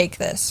not take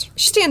this.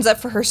 She stands up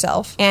for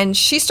herself and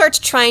she starts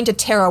trying to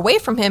tear away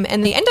from him,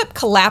 and they end up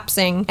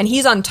collapsing and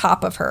he's on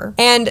top of her.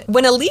 And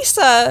when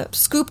Elisa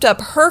scooped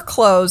up her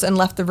clothes and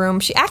left the room,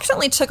 she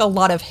accidentally took a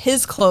lot of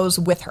his clothes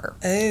with her.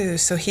 Oh,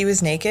 so he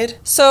was naked?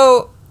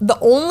 So the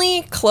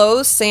only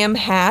clothes Sam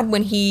had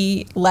when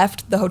he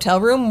left the hotel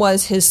room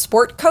was his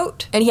sport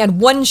coat, and he had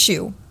one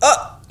shoe.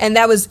 And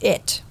that was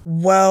it.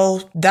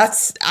 Well,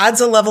 that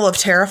adds a level of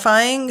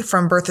terrifying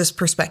from Bertha's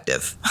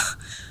perspective.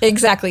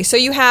 Exactly. So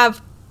you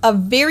have a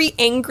very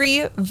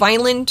angry,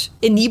 violent,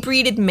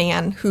 inebriated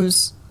man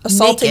who's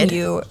assaulting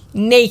you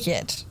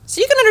naked. So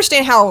you can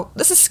understand how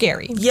this is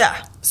scary.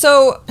 Yeah.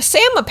 So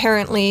Sam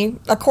apparently,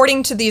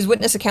 according to these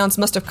witness accounts,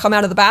 must have come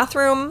out of the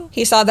bathroom.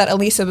 He saw that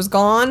Elisa was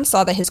gone,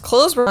 saw that his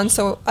clothes were on,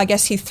 so I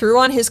guess he threw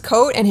on his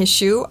coat and his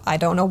shoe. I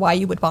don't know why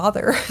you would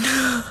bother.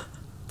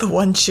 The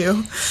one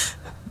shoe.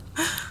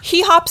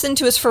 He hops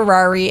into his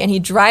Ferrari and he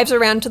drives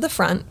around to the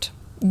front.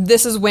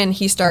 This is when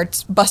he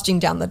starts busting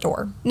down the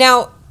door.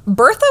 Now,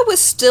 Bertha was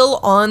still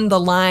on the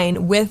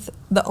line with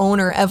the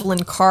owner,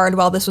 Evelyn Card,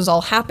 while this was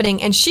all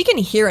happening, and she can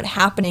hear it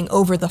happening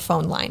over the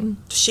phone line.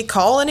 Does she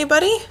call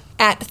anybody?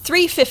 At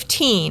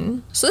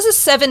 3:15, so this is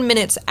 7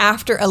 minutes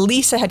after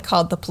Elisa had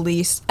called the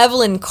police,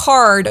 Evelyn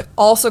Card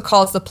also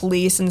calls the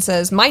police and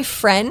says, "My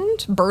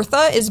friend,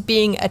 Bertha, is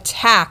being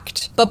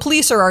attacked, but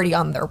police are already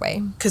on their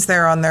way." Because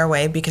they're on their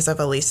way because of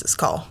Elisa's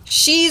call.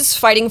 She's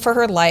fighting for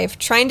her life,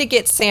 trying to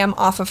get Sam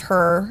off of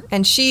her,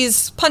 and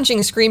she's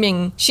punching,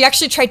 screaming. She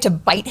actually tried to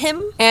bite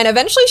him, and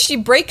eventually she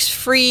breaks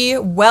free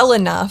well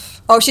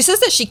enough. Oh, she says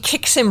that she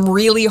kicks him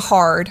really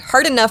hard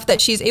enough that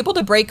she's able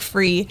to break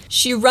free.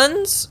 She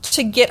runs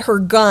to get her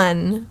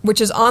gun, which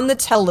is on the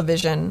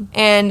television,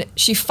 and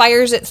she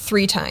fires it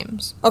 3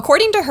 times.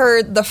 According to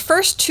her, the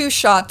first 2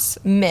 shots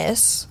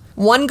miss.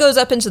 One goes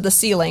up into the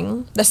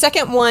ceiling. The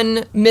second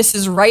one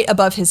misses right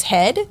above his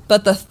head,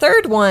 but the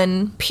third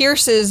one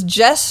pierces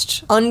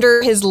just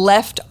under his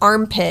left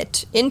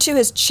armpit into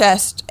his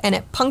chest, and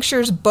it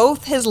punctures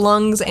both his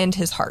lungs and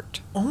his heart.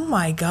 Oh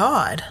my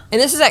god. And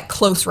this is at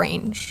close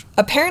range.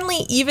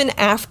 Apparently, even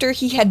after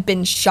he had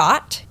been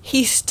shot,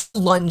 he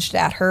still lunged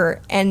at her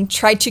and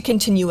tried to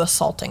continue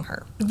assaulting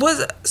her.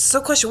 Was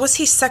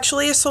he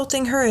sexually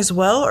assaulting her as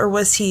well, or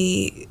was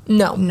he...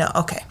 No. No,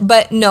 okay.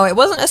 But no, it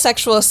wasn't a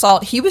sexual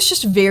assault. He was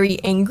just very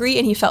angry,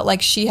 and he felt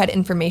like she had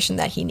information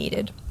that he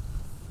needed.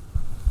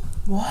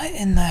 What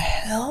in the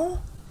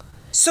hell?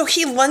 So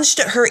he lunged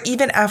at her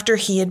even after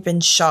he had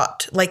been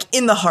shot, like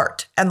in the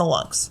heart and the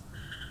lungs?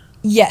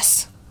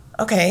 Yes.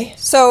 Okay.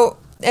 So,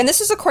 and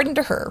this is according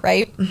to her,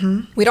 right?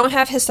 Mm-hmm. We don't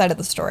have his side of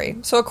the story.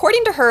 So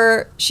according to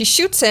her, she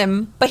shoots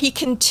him, but he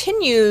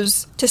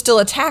continues to still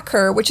attack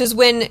her, which is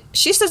when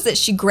she says that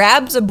she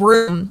grabs a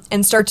broom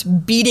and starts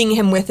beating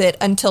him with it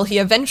until he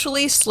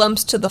eventually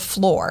slumps to the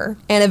floor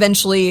and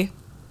eventually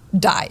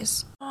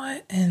dies.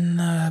 What in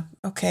the...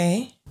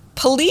 Okay.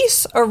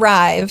 Police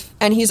arrive,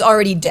 and he's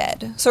already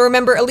dead. So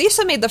remember,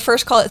 Elisa made the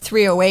first call at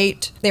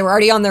 3:08. They were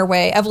already on their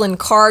way. Evelyn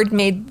Card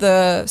made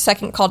the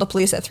second call to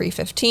police at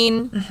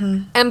 3:15.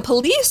 Mm-hmm. And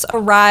police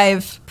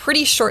arrive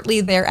pretty shortly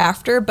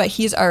thereafter, but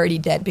he's already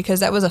dead because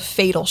that was a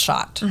fatal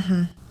shot.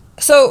 Mm-hmm.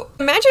 So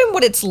imagine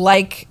what it's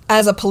like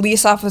as a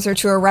police officer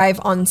to arrive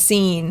on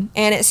scene.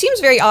 And it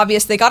seems very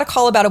obvious. They got a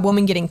call about a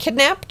woman getting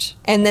kidnapped,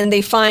 and then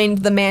they find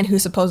the man who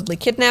supposedly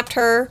kidnapped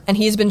her, and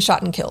he's been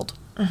shot and killed.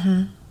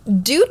 Mm-hmm.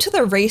 due to the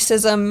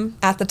racism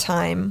at the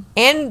time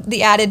and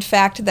the added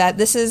fact that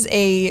this is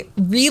a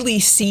really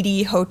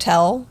seedy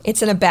hotel,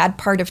 it's in a bad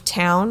part of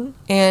town,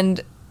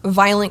 and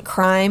violent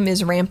crime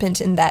is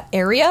rampant in that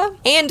area,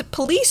 and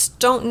police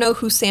don't know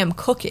who Sam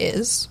Cooke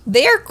is,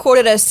 they are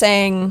quoted as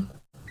saying,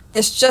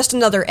 "It's just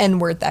another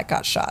N-word that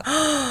got shot."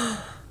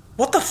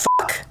 What the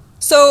fuck?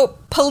 So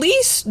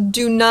police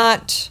do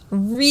not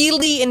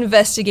really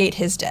investigate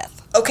his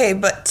death. Okay,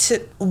 but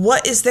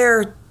what is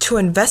there to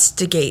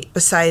investigate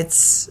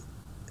besides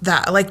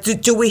that? Like,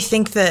 do we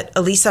think that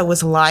Elisa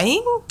was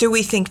lying? Do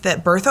we think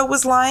that Bertha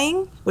was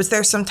lying? Was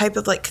there some type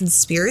of, like,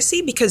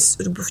 conspiracy? Because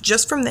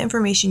just from the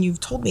information you've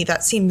told me,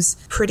 that seems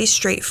pretty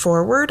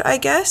straightforward, I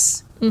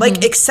guess.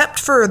 Like, except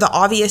for the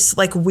obvious,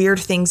 like, weird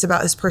things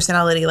about his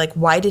personality. Like,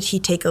 why did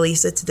he take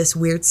Elisa to this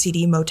weird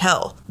seedy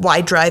motel?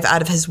 Why drive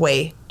out of his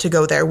way to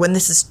go there when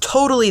this is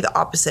totally the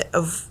opposite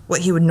of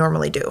what he would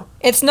normally do?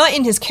 It's not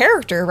in his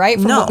character, right?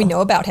 From what we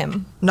know about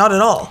him. Not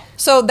at all.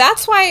 So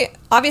that's why,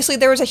 obviously,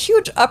 there was a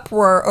huge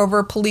uproar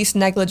over police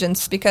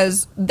negligence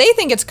because they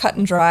think it's cut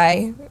and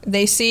dry.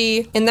 They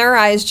see, in their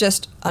eyes,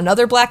 just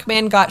another black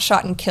man got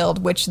shot and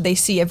killed, which they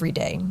see every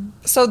day.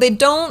 So they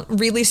don't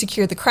really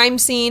secure the crime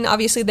scene.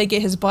 Obviously, they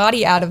get his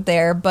body out of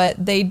there,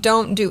 but they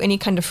don't do any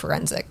kind of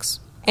forensics.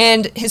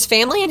 And his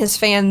family and his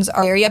fans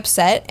are very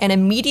upset, and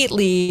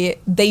immediately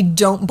they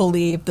don't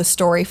believe the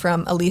story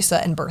from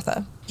Elisa and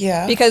Bertha.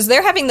 Yeah. Because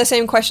they're having the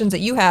same questions that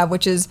you have,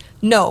 which is,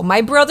 no,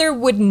 my brother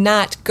would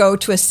not go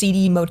to a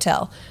seedy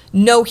motel.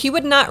 No, he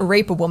would not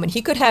rape a woman.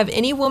 He could have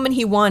any woman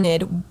he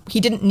wanted.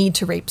 He didn't need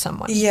to rape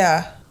someone.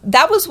 Yeah.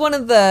 That was one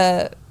of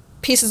the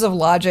pieces of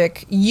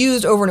logic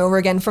used over and over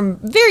again from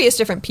various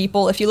different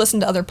people. If you listen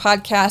to other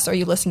podcasts or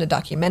you listen to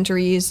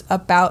documentaries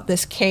about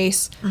this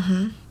case,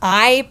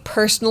 I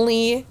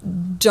personally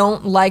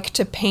don't like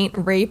to paint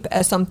rape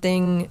as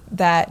something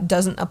that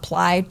doesn't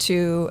apply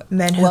to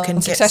men who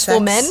can successful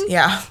get sex. men.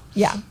 Yeah.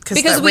 Yeah.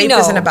 Because rape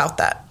isn't about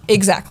that.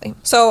 Exactly.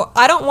 So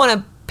I don't want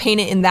to paint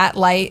it in that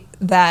light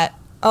that,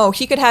 oh,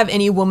 he could have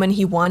any woman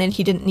he wanted.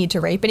 He didn't need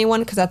to rape anyone,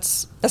 because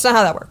that's not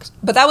how that works.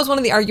 But that was one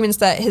of the arguments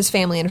that his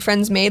family and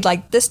friends made.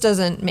 Like, this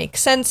doesn't make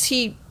sense.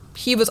 He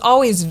was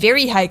always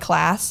very high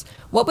class.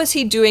 What was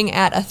he doing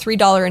at a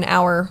 $3 an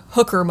hour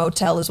hooker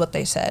motel is what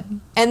they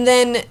said. And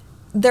then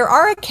there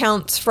are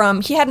accounts from,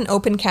 he had an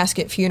open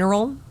casket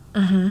funeral,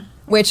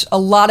 which a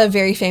lot of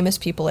very famous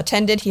people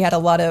attended. He had a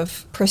lot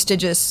of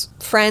prestigious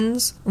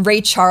friends.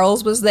 Ray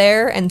Charles was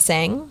there and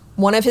sang.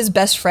 One of his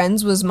best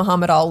friends was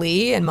Muhammad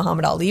Ali, and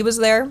Muhammad Ali was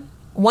there.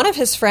 One of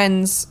his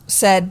friends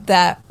said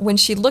that when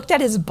she looked at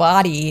his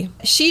body,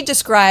 she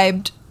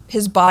described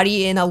his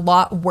body in a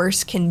lot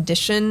worse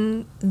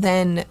condition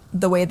than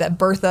the way that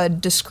Bertha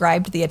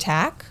described the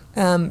attack.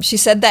 She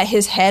said that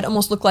his head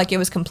almost looked like it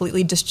was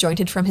completely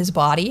disjointed from his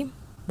body.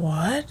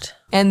 What?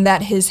 And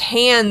that his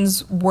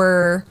hands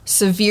were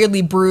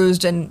severely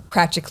bruised and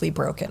practically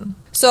broken.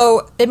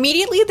 So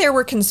immediately there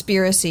were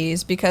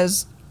conspiracies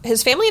because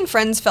his family and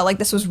friends felt like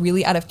this was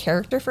really out of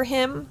character for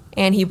him,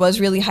 and he was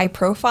really high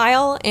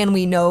profile, and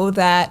we know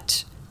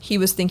that he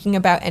was thinking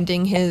about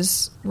ending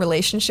his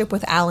relationship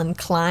with Alan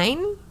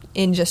Klein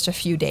in just a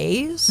few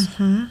days.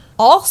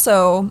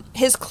 Also,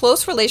 his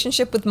close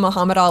relationship with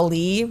Muhammad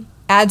Ali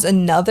adds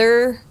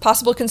another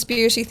possible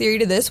conspiracy theory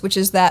to this, which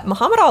is that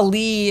Muhammad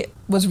Ali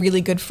was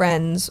really good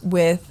friends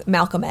with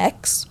Malcolm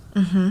X.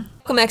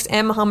 Malcolm X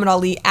and Muhammad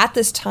Ali at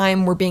this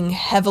time were being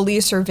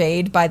heavily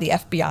surveyed by the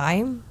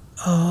FBI.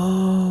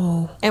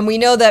 Oh. And we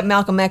know that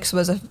Malcolm X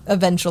was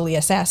eventually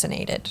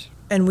assassinated.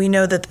 And we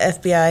know that the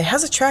FBI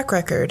has a track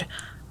record.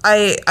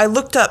 I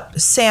looked up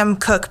Sam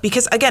Cooke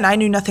because, again, I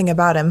knew nothing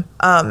about him.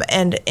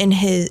 And in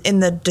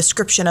the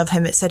description of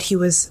him, it said he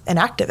was an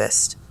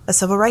activist, a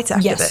civil rights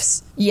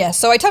activist. Yes.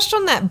 So I touched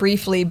on that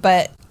briefly,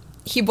 but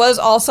he was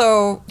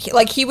also,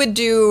 he would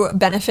do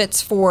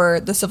benefits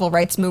for the civil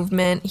rights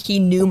movement. He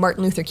knew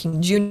Martin Luther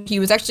King Jr. He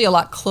was actually a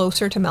lot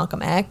closer to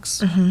Malcolm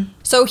X.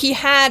 So he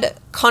had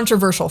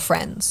controversial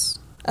friends.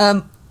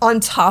 On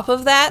top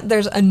of that,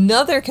 there's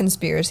another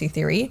conspiracy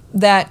theory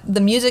that the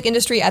music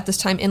industry at this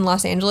time in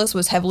Los Angeles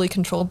was heavily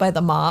controlled by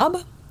the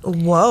mob.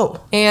 Whoa.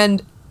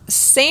 And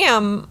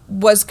Sam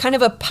was kind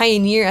of a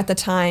pioneer at the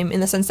time in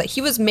the sense that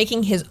he was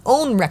making his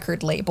own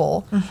record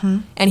label,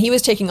 and he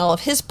was taking all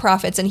of his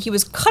profits, and he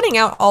was cutting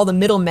out all the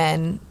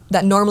middlemen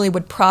that normally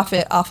would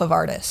profit off of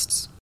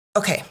artists.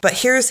 Okay, but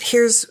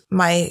here's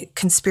my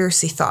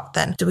conspiracy thought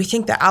then. Do we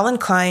think that Alan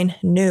Klein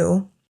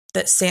knew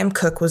that Sam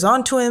Cooke was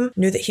onto him,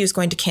 knew that he was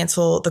going to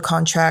cancel the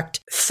contract,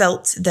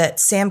 felt that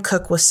Sam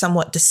Cooke was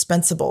somewhat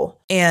dispensable,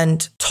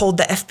 and told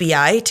the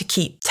FBI to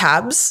keep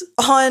tabs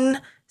on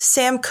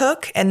Sam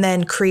Cooke, and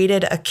then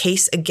created a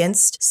case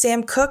against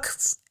Sam Cooke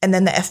and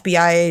then the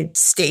FBI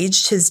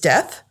staged his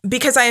death?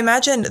 Because I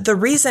imagine the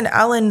reason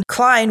Alan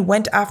Klein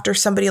went after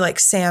somebody like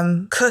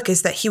Sam Cooke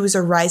is that he was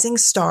a rising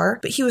star,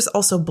 but he was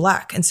also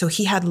black. And so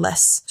he had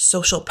less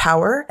social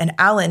power. And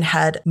Alan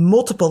had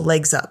multiple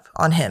legs up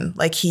on him.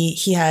 Like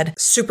he had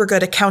super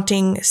good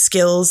accounting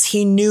skills.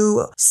 He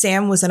knew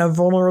Sam was in a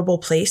vulnerable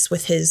place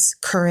with his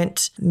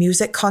current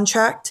music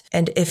contract.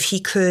 And if he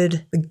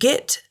could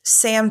get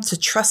Sam to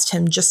trust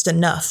him just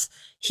enough,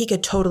 he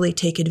could totally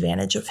take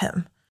advantage of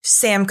him.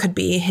 Sam could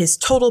be his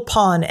total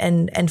pawn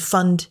and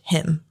fund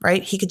him,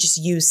 right? He could just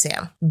use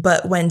Sam.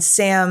 But when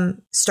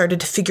Sam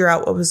started to figure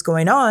out what was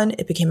going on,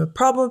 it became a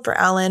problem for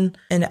Alan.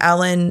 And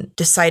Alan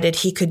decided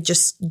he could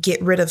just get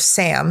rid of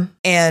Sam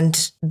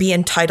and be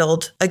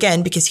entitled,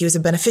 again, because he was a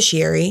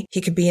beneficiary,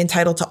 he could be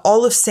entitled to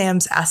all of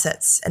Sam's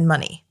assets and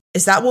money.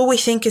 Is that what we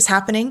think is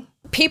happening?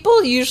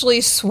 People usually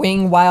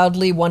swing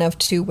wildly one of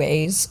two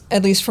ways,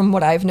 at least from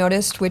what I've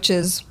noticed, which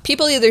is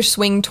people either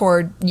swing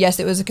toward, yes,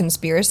 it was a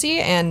conspiracy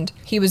and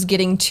he was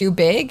getting too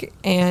big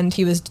and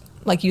he was,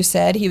 like you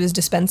said, he was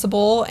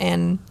dispensable.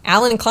 And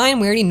Alan Klein,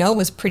 we already know,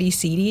 was pretty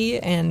seedy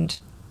and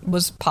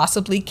was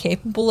possibly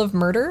capable of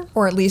murder,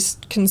 or at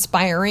least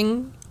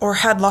conspiring. Or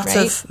had lots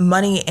of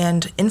money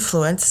and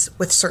influence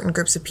with certain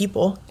groups of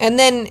people. And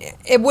then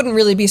it wouldn't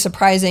really be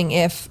surprising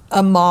if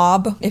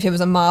it was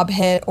a mob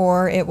hit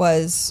or it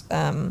was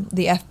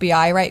the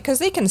FBI, right? Because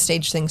they can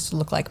stage things to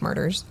look like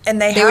murders.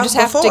 And they would just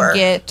before. have to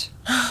get,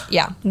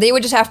 they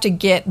would just have to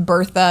get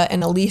Bertha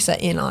and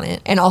Elisa in on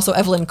it, and also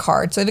Evelyn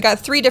Card. So they've got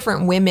 3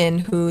 different women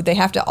who they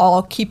have to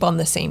all keep on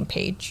the same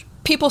page.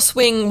 People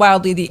swing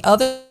wildly the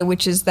other,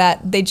 which is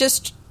that they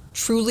just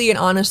truly and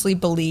honestly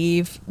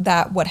believe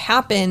that what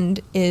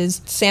happened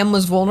is Sam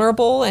was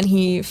vulnerable and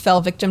he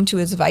fell victim to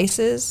his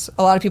vices.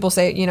 A lot of people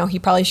say, he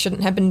probably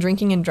shouldn't have been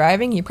drinking and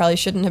driving. He probably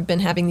shouldn't have been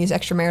having these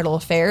extramarital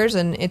affairs,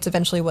 and it's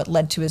eventually what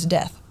led to his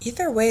death.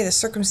 Either way, the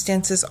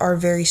circumstances are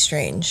very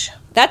strange.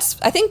 That's,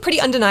 I think,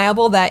 pretty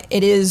undeniable that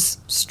it is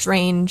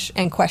strange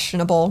and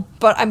questionable,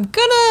 but I'm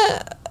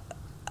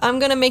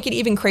gonna make it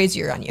even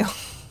crazier on you.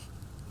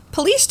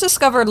 Police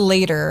discovered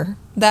later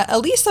that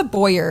Elisa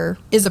Boyer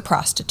is a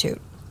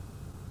prostitute.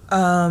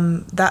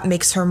 That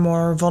makes her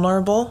more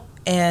vulnerable,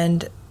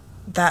 and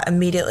that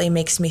immediately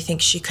makes me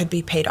think she could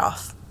be paid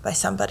off by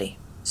somebody.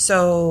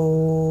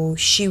 So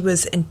she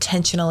was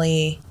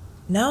intentionally...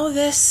 No,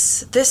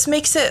 this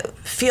makes it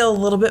feel a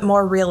little bit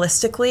more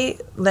realistically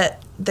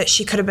that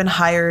she could have been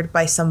hired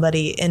by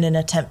somebody in an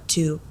attempt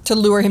to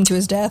lure him to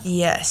his death?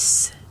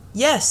 Yes.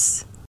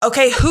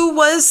 Okay, who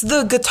was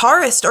the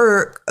guitarist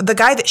or the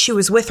guy that she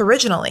was with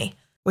originally?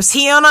 Was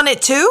he on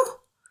it too?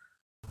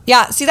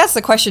 Yeah, see, that's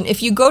the question.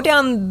 If you go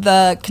down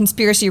the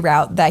conspiracy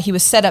route that he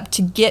was set up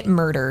to get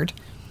murdered,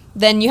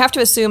 then you have to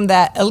assume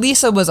that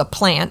Elisa was a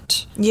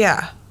plant.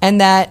 Yeah.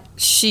 And that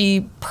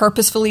she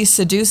purposefully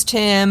seduced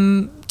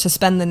him to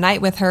spend the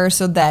night with her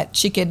so that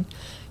she could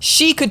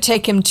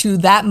take him to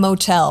that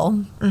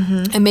motel.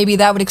 Mm-hmm. And maybe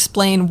that would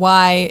explain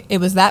why it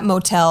was that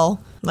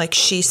motel. Like,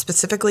 she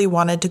specifically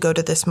wanted to go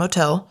to this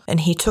motel, and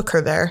he took her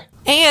there.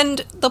 And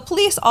the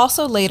police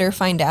also later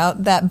find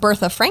out that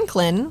Bertha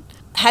Franklin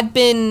had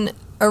been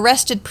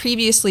arrested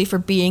previously for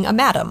being a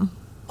madam.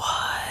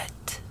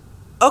 What?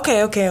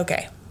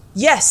 Okay.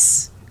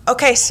 Yes.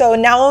 Okay, so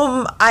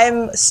now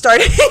I'm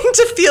starting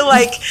to feel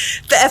like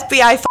the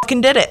FBI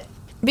fucking did it.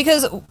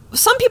 Because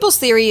some people's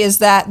theory is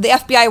that the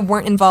FBI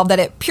weren't involved, that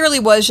it purely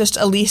was just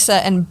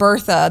Elisa and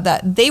Bertha,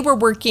 that they were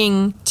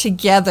working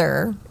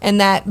together, and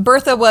that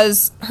Bertha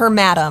was her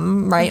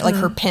madam, right, like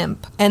her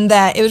pimp, and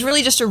that it was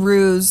really just a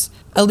ruse.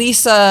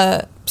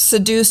 Elisa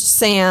seduced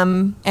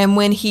Sam, and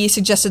when he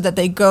suggested that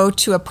they go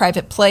to a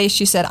private place,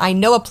 she said, I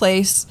know a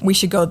place, we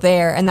should go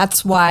there, and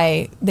that's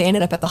why they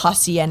ended up at the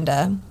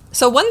Hacienda.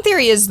 So one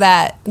theory is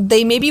that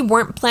they maybe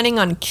weren't planning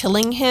on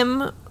killing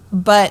him,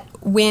 but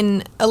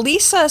when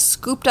Elisa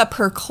scooped up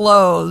her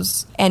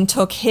clothes and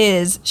took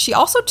his, she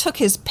also took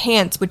his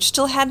pants, which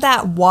still had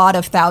that wad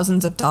of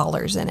thousands of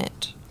dollars in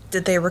it.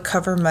 Did they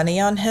recover money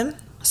on him?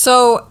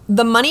 So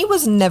the money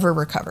was never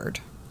recovered.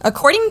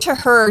 According to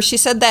her, she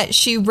said that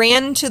she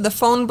ran to the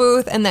phone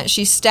booth and that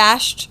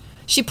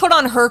she put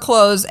on her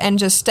clothes and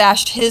just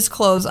stashed his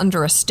clothes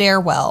under a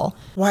stairwell.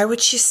 Why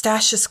would she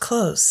stash his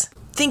clothes?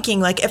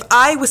 Thinking, like, if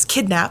I was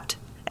kidnapped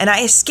and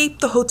I escaped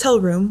the hotel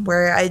room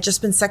where I had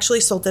just been sexually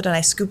assaulted and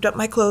I scooped up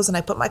my clothes and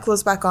I put my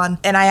clothes back on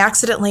and I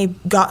accidentally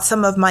got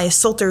some of my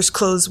assaulter's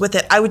clothes with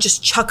it, I would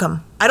just chuck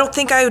them. I don't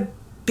think I would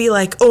be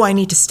like, oh, I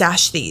need to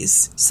stash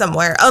these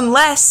somewhere,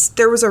 unless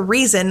there was a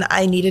reason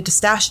I needed to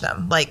stash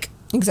them, like...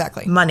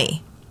 Exactly.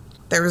 Money.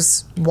 There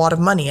was a lot of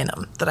money in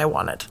them that I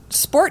wanted.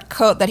 Sport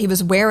coat that he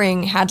was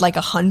wearing had like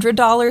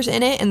 $100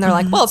 in it, and they're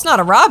like, well, it's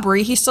not a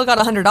robbery. He's still got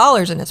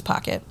 $100 in his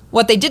pocket.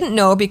 What they didn't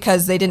know,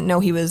 because they didn't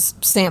know he was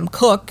Sam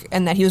Cooke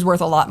and that he was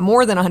worth a lot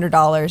more than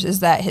 $100, is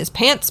that his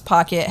pants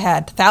pocket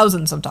had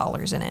thousands of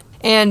dollars in it.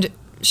 And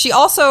she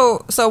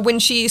also, so when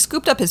she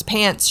scooped up his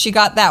pants, she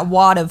got that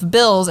wad of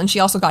bills, and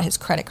she also got his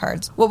credit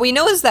cards. What we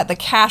know is that the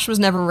cash was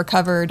never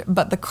recovered,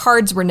 but the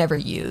cards were never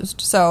used.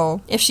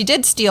 So if she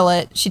did steal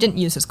it, she didn't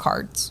use his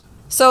cards.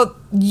 So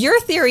your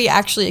theory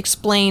actually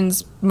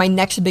explains my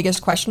next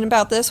biggest question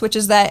about this, which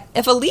is that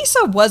if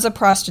Elisa was a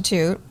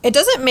prostitute, it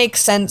doesn't make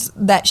sense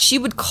that she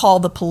would call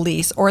the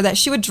police or that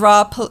she would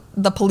draw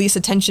the police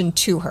attention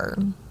to her.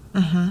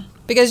 Mm-hmm.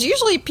 Because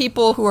usually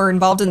people who are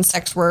involved in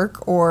sex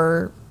work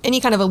or any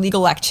kind of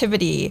illegal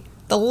activity,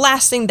 the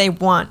last thing they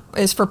want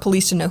is for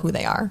police to know who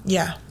they are.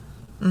 Yeah.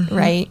 Mm-hmm.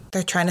 Right?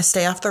 They're trying to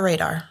stay off the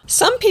radar.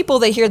 Some people,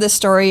 they hear this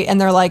story and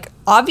they're like,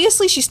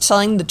 obviously she's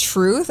telling the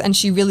truth and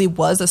she really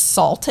was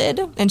assaulted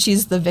and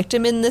she's the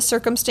victim in this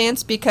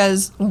circumstance,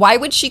 because why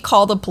would she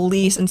call the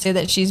police and say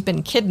that she's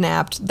been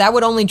kidnapped? That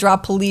would only draw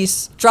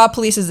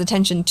police's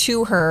attention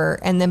to her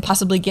and then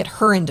possibly get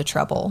her into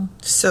trouble.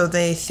 So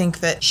they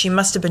think that she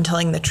must have been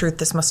telling the truth.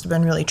 This must have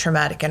been really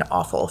traumatic and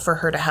awful for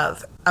her to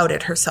have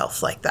outed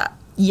herself like that.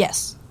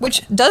 Yes,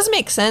 which does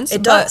make sense.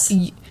 It does.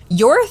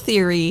 Your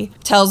theory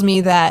tells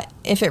me that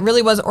if it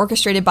really was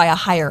orchestrated by a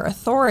higher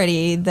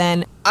authority,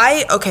 then...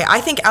 I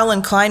think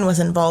Alan Klein was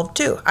involved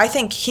too. I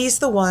think he's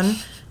the one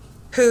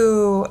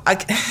who... I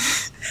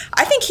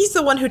think he's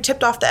the one who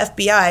tipped off the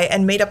FBI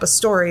and made up a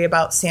story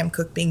about Sam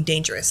Cooke being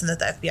dangerous and that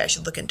the FBI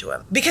should look into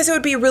him. Because it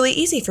would be really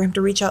easy for him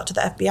to reach out to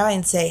the FBI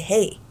and say,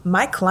 hey,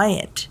 my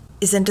client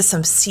is into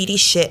some seedy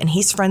shit and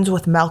he's friends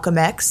with Malcolm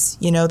X,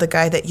 you know, the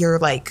guy that you're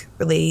like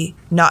really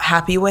not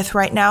happy with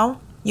right now,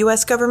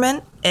 U.S.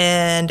 government.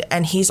 And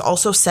he's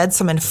also said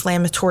some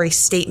inflammatory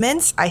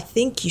statements. I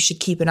think you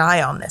should keep an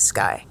eye on this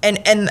guy.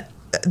 And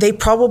they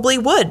probably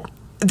would.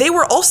 They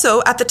were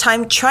also, at the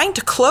time, trying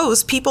to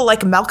close people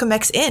like Malcolm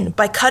X in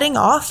by cutting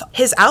off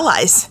his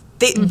allies.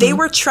 They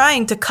were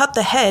trying to cut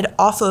the head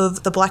off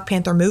of the Black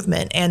Panther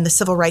movement and the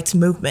civil rights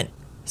movement.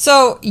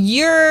 So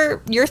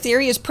your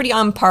theory is pretty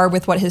on par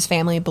with what his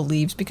family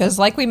believes, because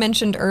like we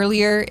mentioned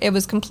earlier, it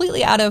was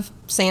completely out of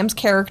Sam's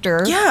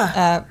character.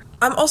 Yeah.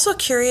 I'm also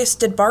curious,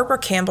 did Barbara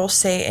Campbell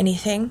say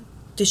anything?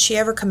 Did she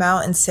ever come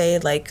out and say,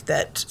 like,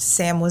 that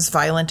Sam was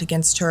violent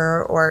against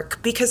her? Or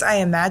because I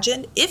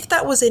imagine if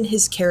that was in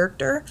his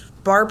character,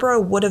 Barbara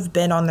would have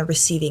been on the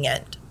receiving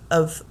end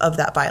of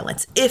that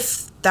violence,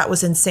 if that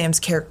was in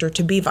Sam's character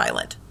to be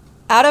violent.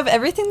 Out of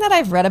everything that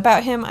I've read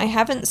about him, I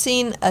haven't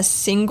seen a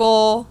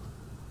single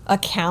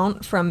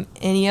account from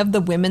any of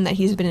the women that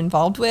he's been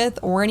involved with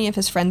or any of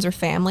his friends or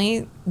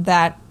family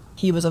that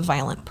he was a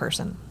violent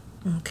person.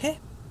 Okay.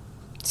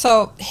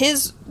 So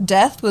his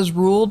death was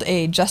ruled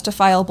a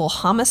justifiable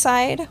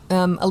homicide.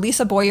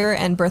 Elisa Boyer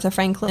and Bertha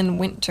Franklin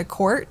went to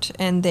court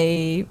and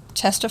they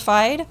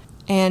testified.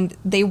 And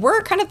they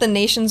were kind of the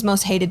nation's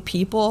most hated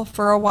people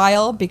for a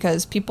while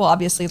because people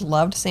obviously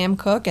loved Sam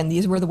Cooke, and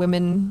these were the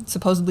women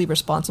supposedly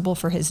responsible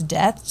for his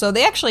death. So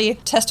they actually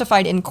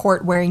testified in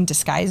court wearing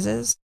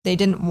disguises. They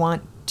didn't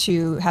want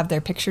to have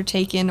their picture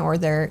taken or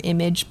their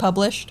image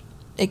published.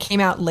 It came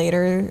out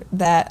later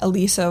that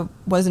Elisa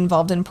was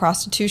involved in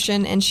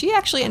prostitution, and she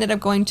actually ended up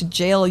going to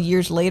jail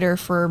years later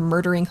for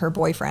murdering her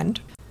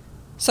boyfriend.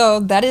 So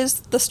that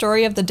is the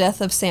story of the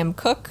death of Sam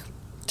Cooke.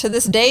 To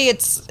this day,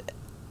 it's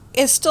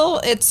still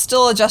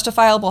a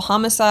justifiable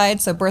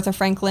homicide. So Bertha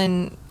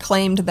Franklin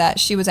claimed that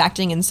she was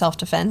acting in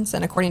self-defense,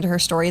 and according to her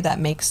story, that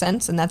makes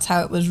sense, and that's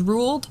how it was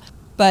ruled.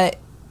 But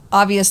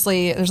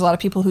obviously, there's a lot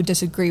of people who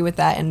disagree with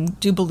that and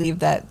do believe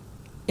that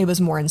it was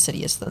more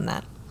insidious than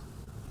that.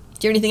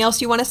 Do you have anything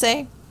else you want to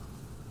say?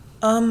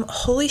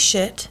 Holy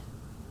shit.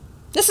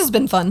 This has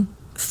been fun.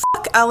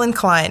 Fuck Alan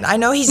Klein. I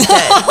know he's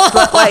dead,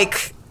 but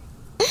like...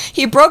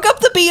 He broke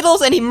up the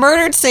Beatles and he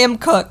murdered Sam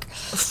Cooke.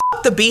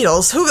 Fuck the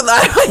Beatles. Who...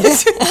 I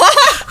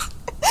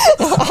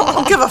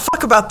don't give a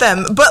fuck about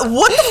them. But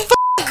what the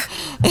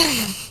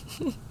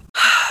fuck?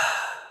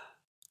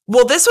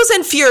 Well, this was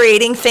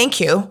infuriating. Thank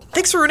you.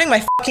 Thanks for ruining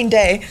my fucking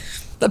day.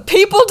 The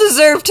people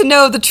deserve to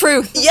know the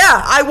truth.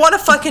 Yeah, I want to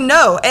fucking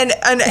know.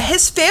 And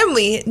his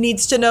family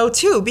needs to know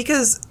too,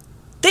 because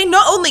they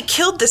not only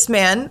killed this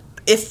man,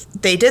 if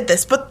they did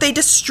this, but they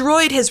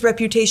destroyed his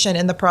reputation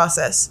in the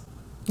process.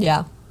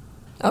 Yeah.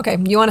 Okay,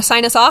 you want to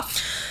sign us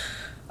off?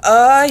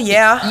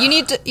 Yeah. You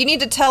need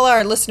to tell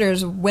our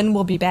listeners when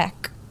we'll be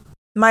back.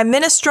 My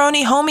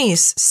minestrone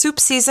homies, soup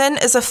season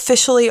is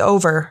officially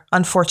over,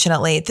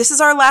 unfortunately. This is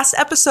our last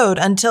episode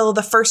until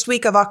the first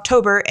week of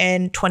October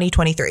in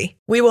 2023.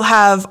 We will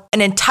have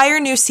an entire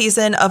new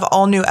season of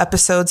all new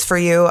episodes for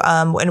you,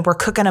 and we're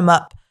cooking them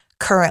up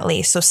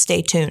currently, so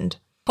stay tuned.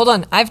 Hold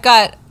on, I've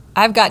got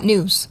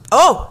news.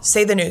 Oh,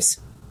 say the news.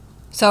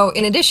 So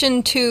in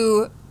addition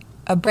to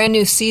a brand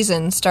new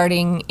season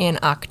starting in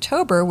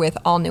October with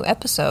all new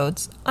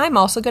episodes, I'm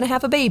also going to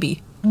have a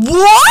baby.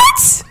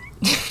 What?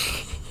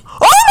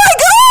 Oh my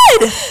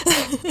god!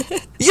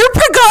 You're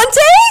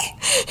pregante?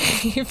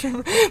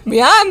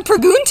 Yeah, I'm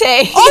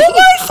pregunte. Oh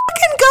my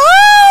fucking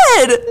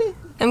god!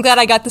 I'm glad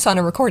I got this on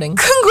a recording.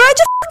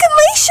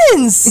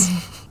 Congratulations!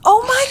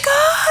 Oh my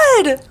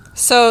god!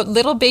 So,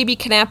 little baby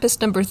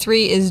Canapus number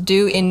 3 is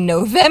due in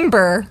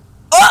November.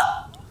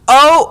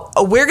 Oh,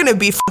 we're gonna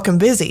be fucking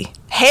busy.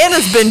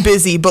 Hannah's been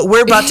busy, but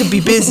we're about to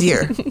be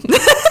busier.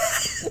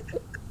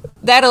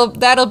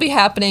 That'll be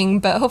happening,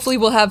 but hopefully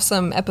we'll have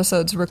some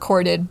episodes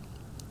recorded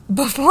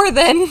before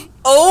then.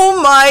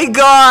 Oh my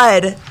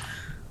god!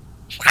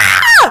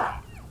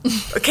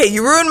 Okay,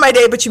 you ruined my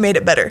day, but you made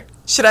it better.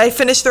 Should I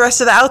finish the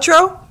rest of the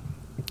outro?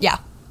 Yeah.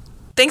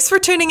 Thanks for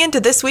tuning in to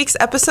this week's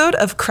episode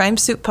of Crime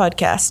Soup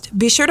Podcast.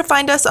 Be sure to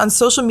find us on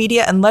social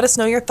media and let us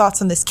know your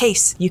thoughts on this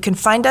case. You can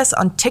find us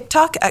on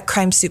TikTok at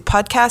Crime Soup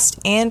Podcast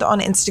and on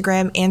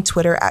Instagram and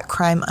Twitter at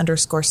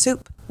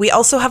crime_soup. We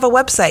also have a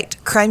website,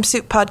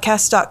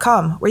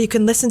 crimesouppodcast.com, where you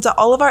can listen to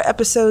all of our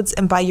episodes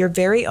and buy your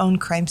very own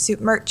Crime Soup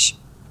merch.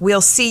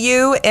 We'll see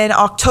you in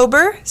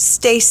October.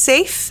 Stay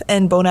safe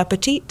and bon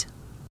appetit.